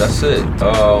yeah, that's it.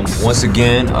 Once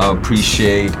again, I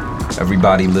appreciate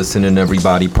everybody listening,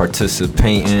 everybody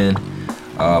participating.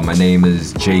 My name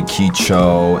is Jay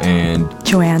Kicho and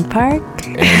Joanne Park.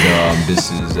 And this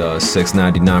is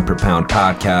 $6.99 per pound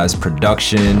podcast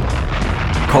production,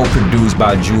 co-produced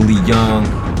by Julie Young,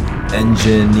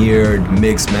 engineered,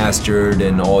 mixed, mastered,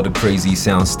 and all the crazy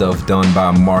sound stuff done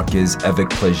by Marcus Avec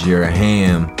Plaisir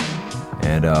Ham.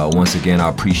 And once again, I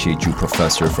appreciate you,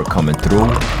 Professor, for coming through.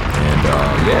 And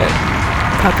yeah.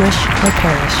 Publish or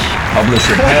perish. Publish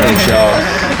or perish, y'all.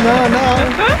 No.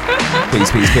 Peace.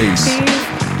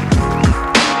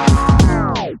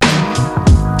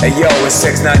 Hey yo, it's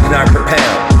 $6.99 per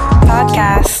pound.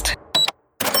 Podcast.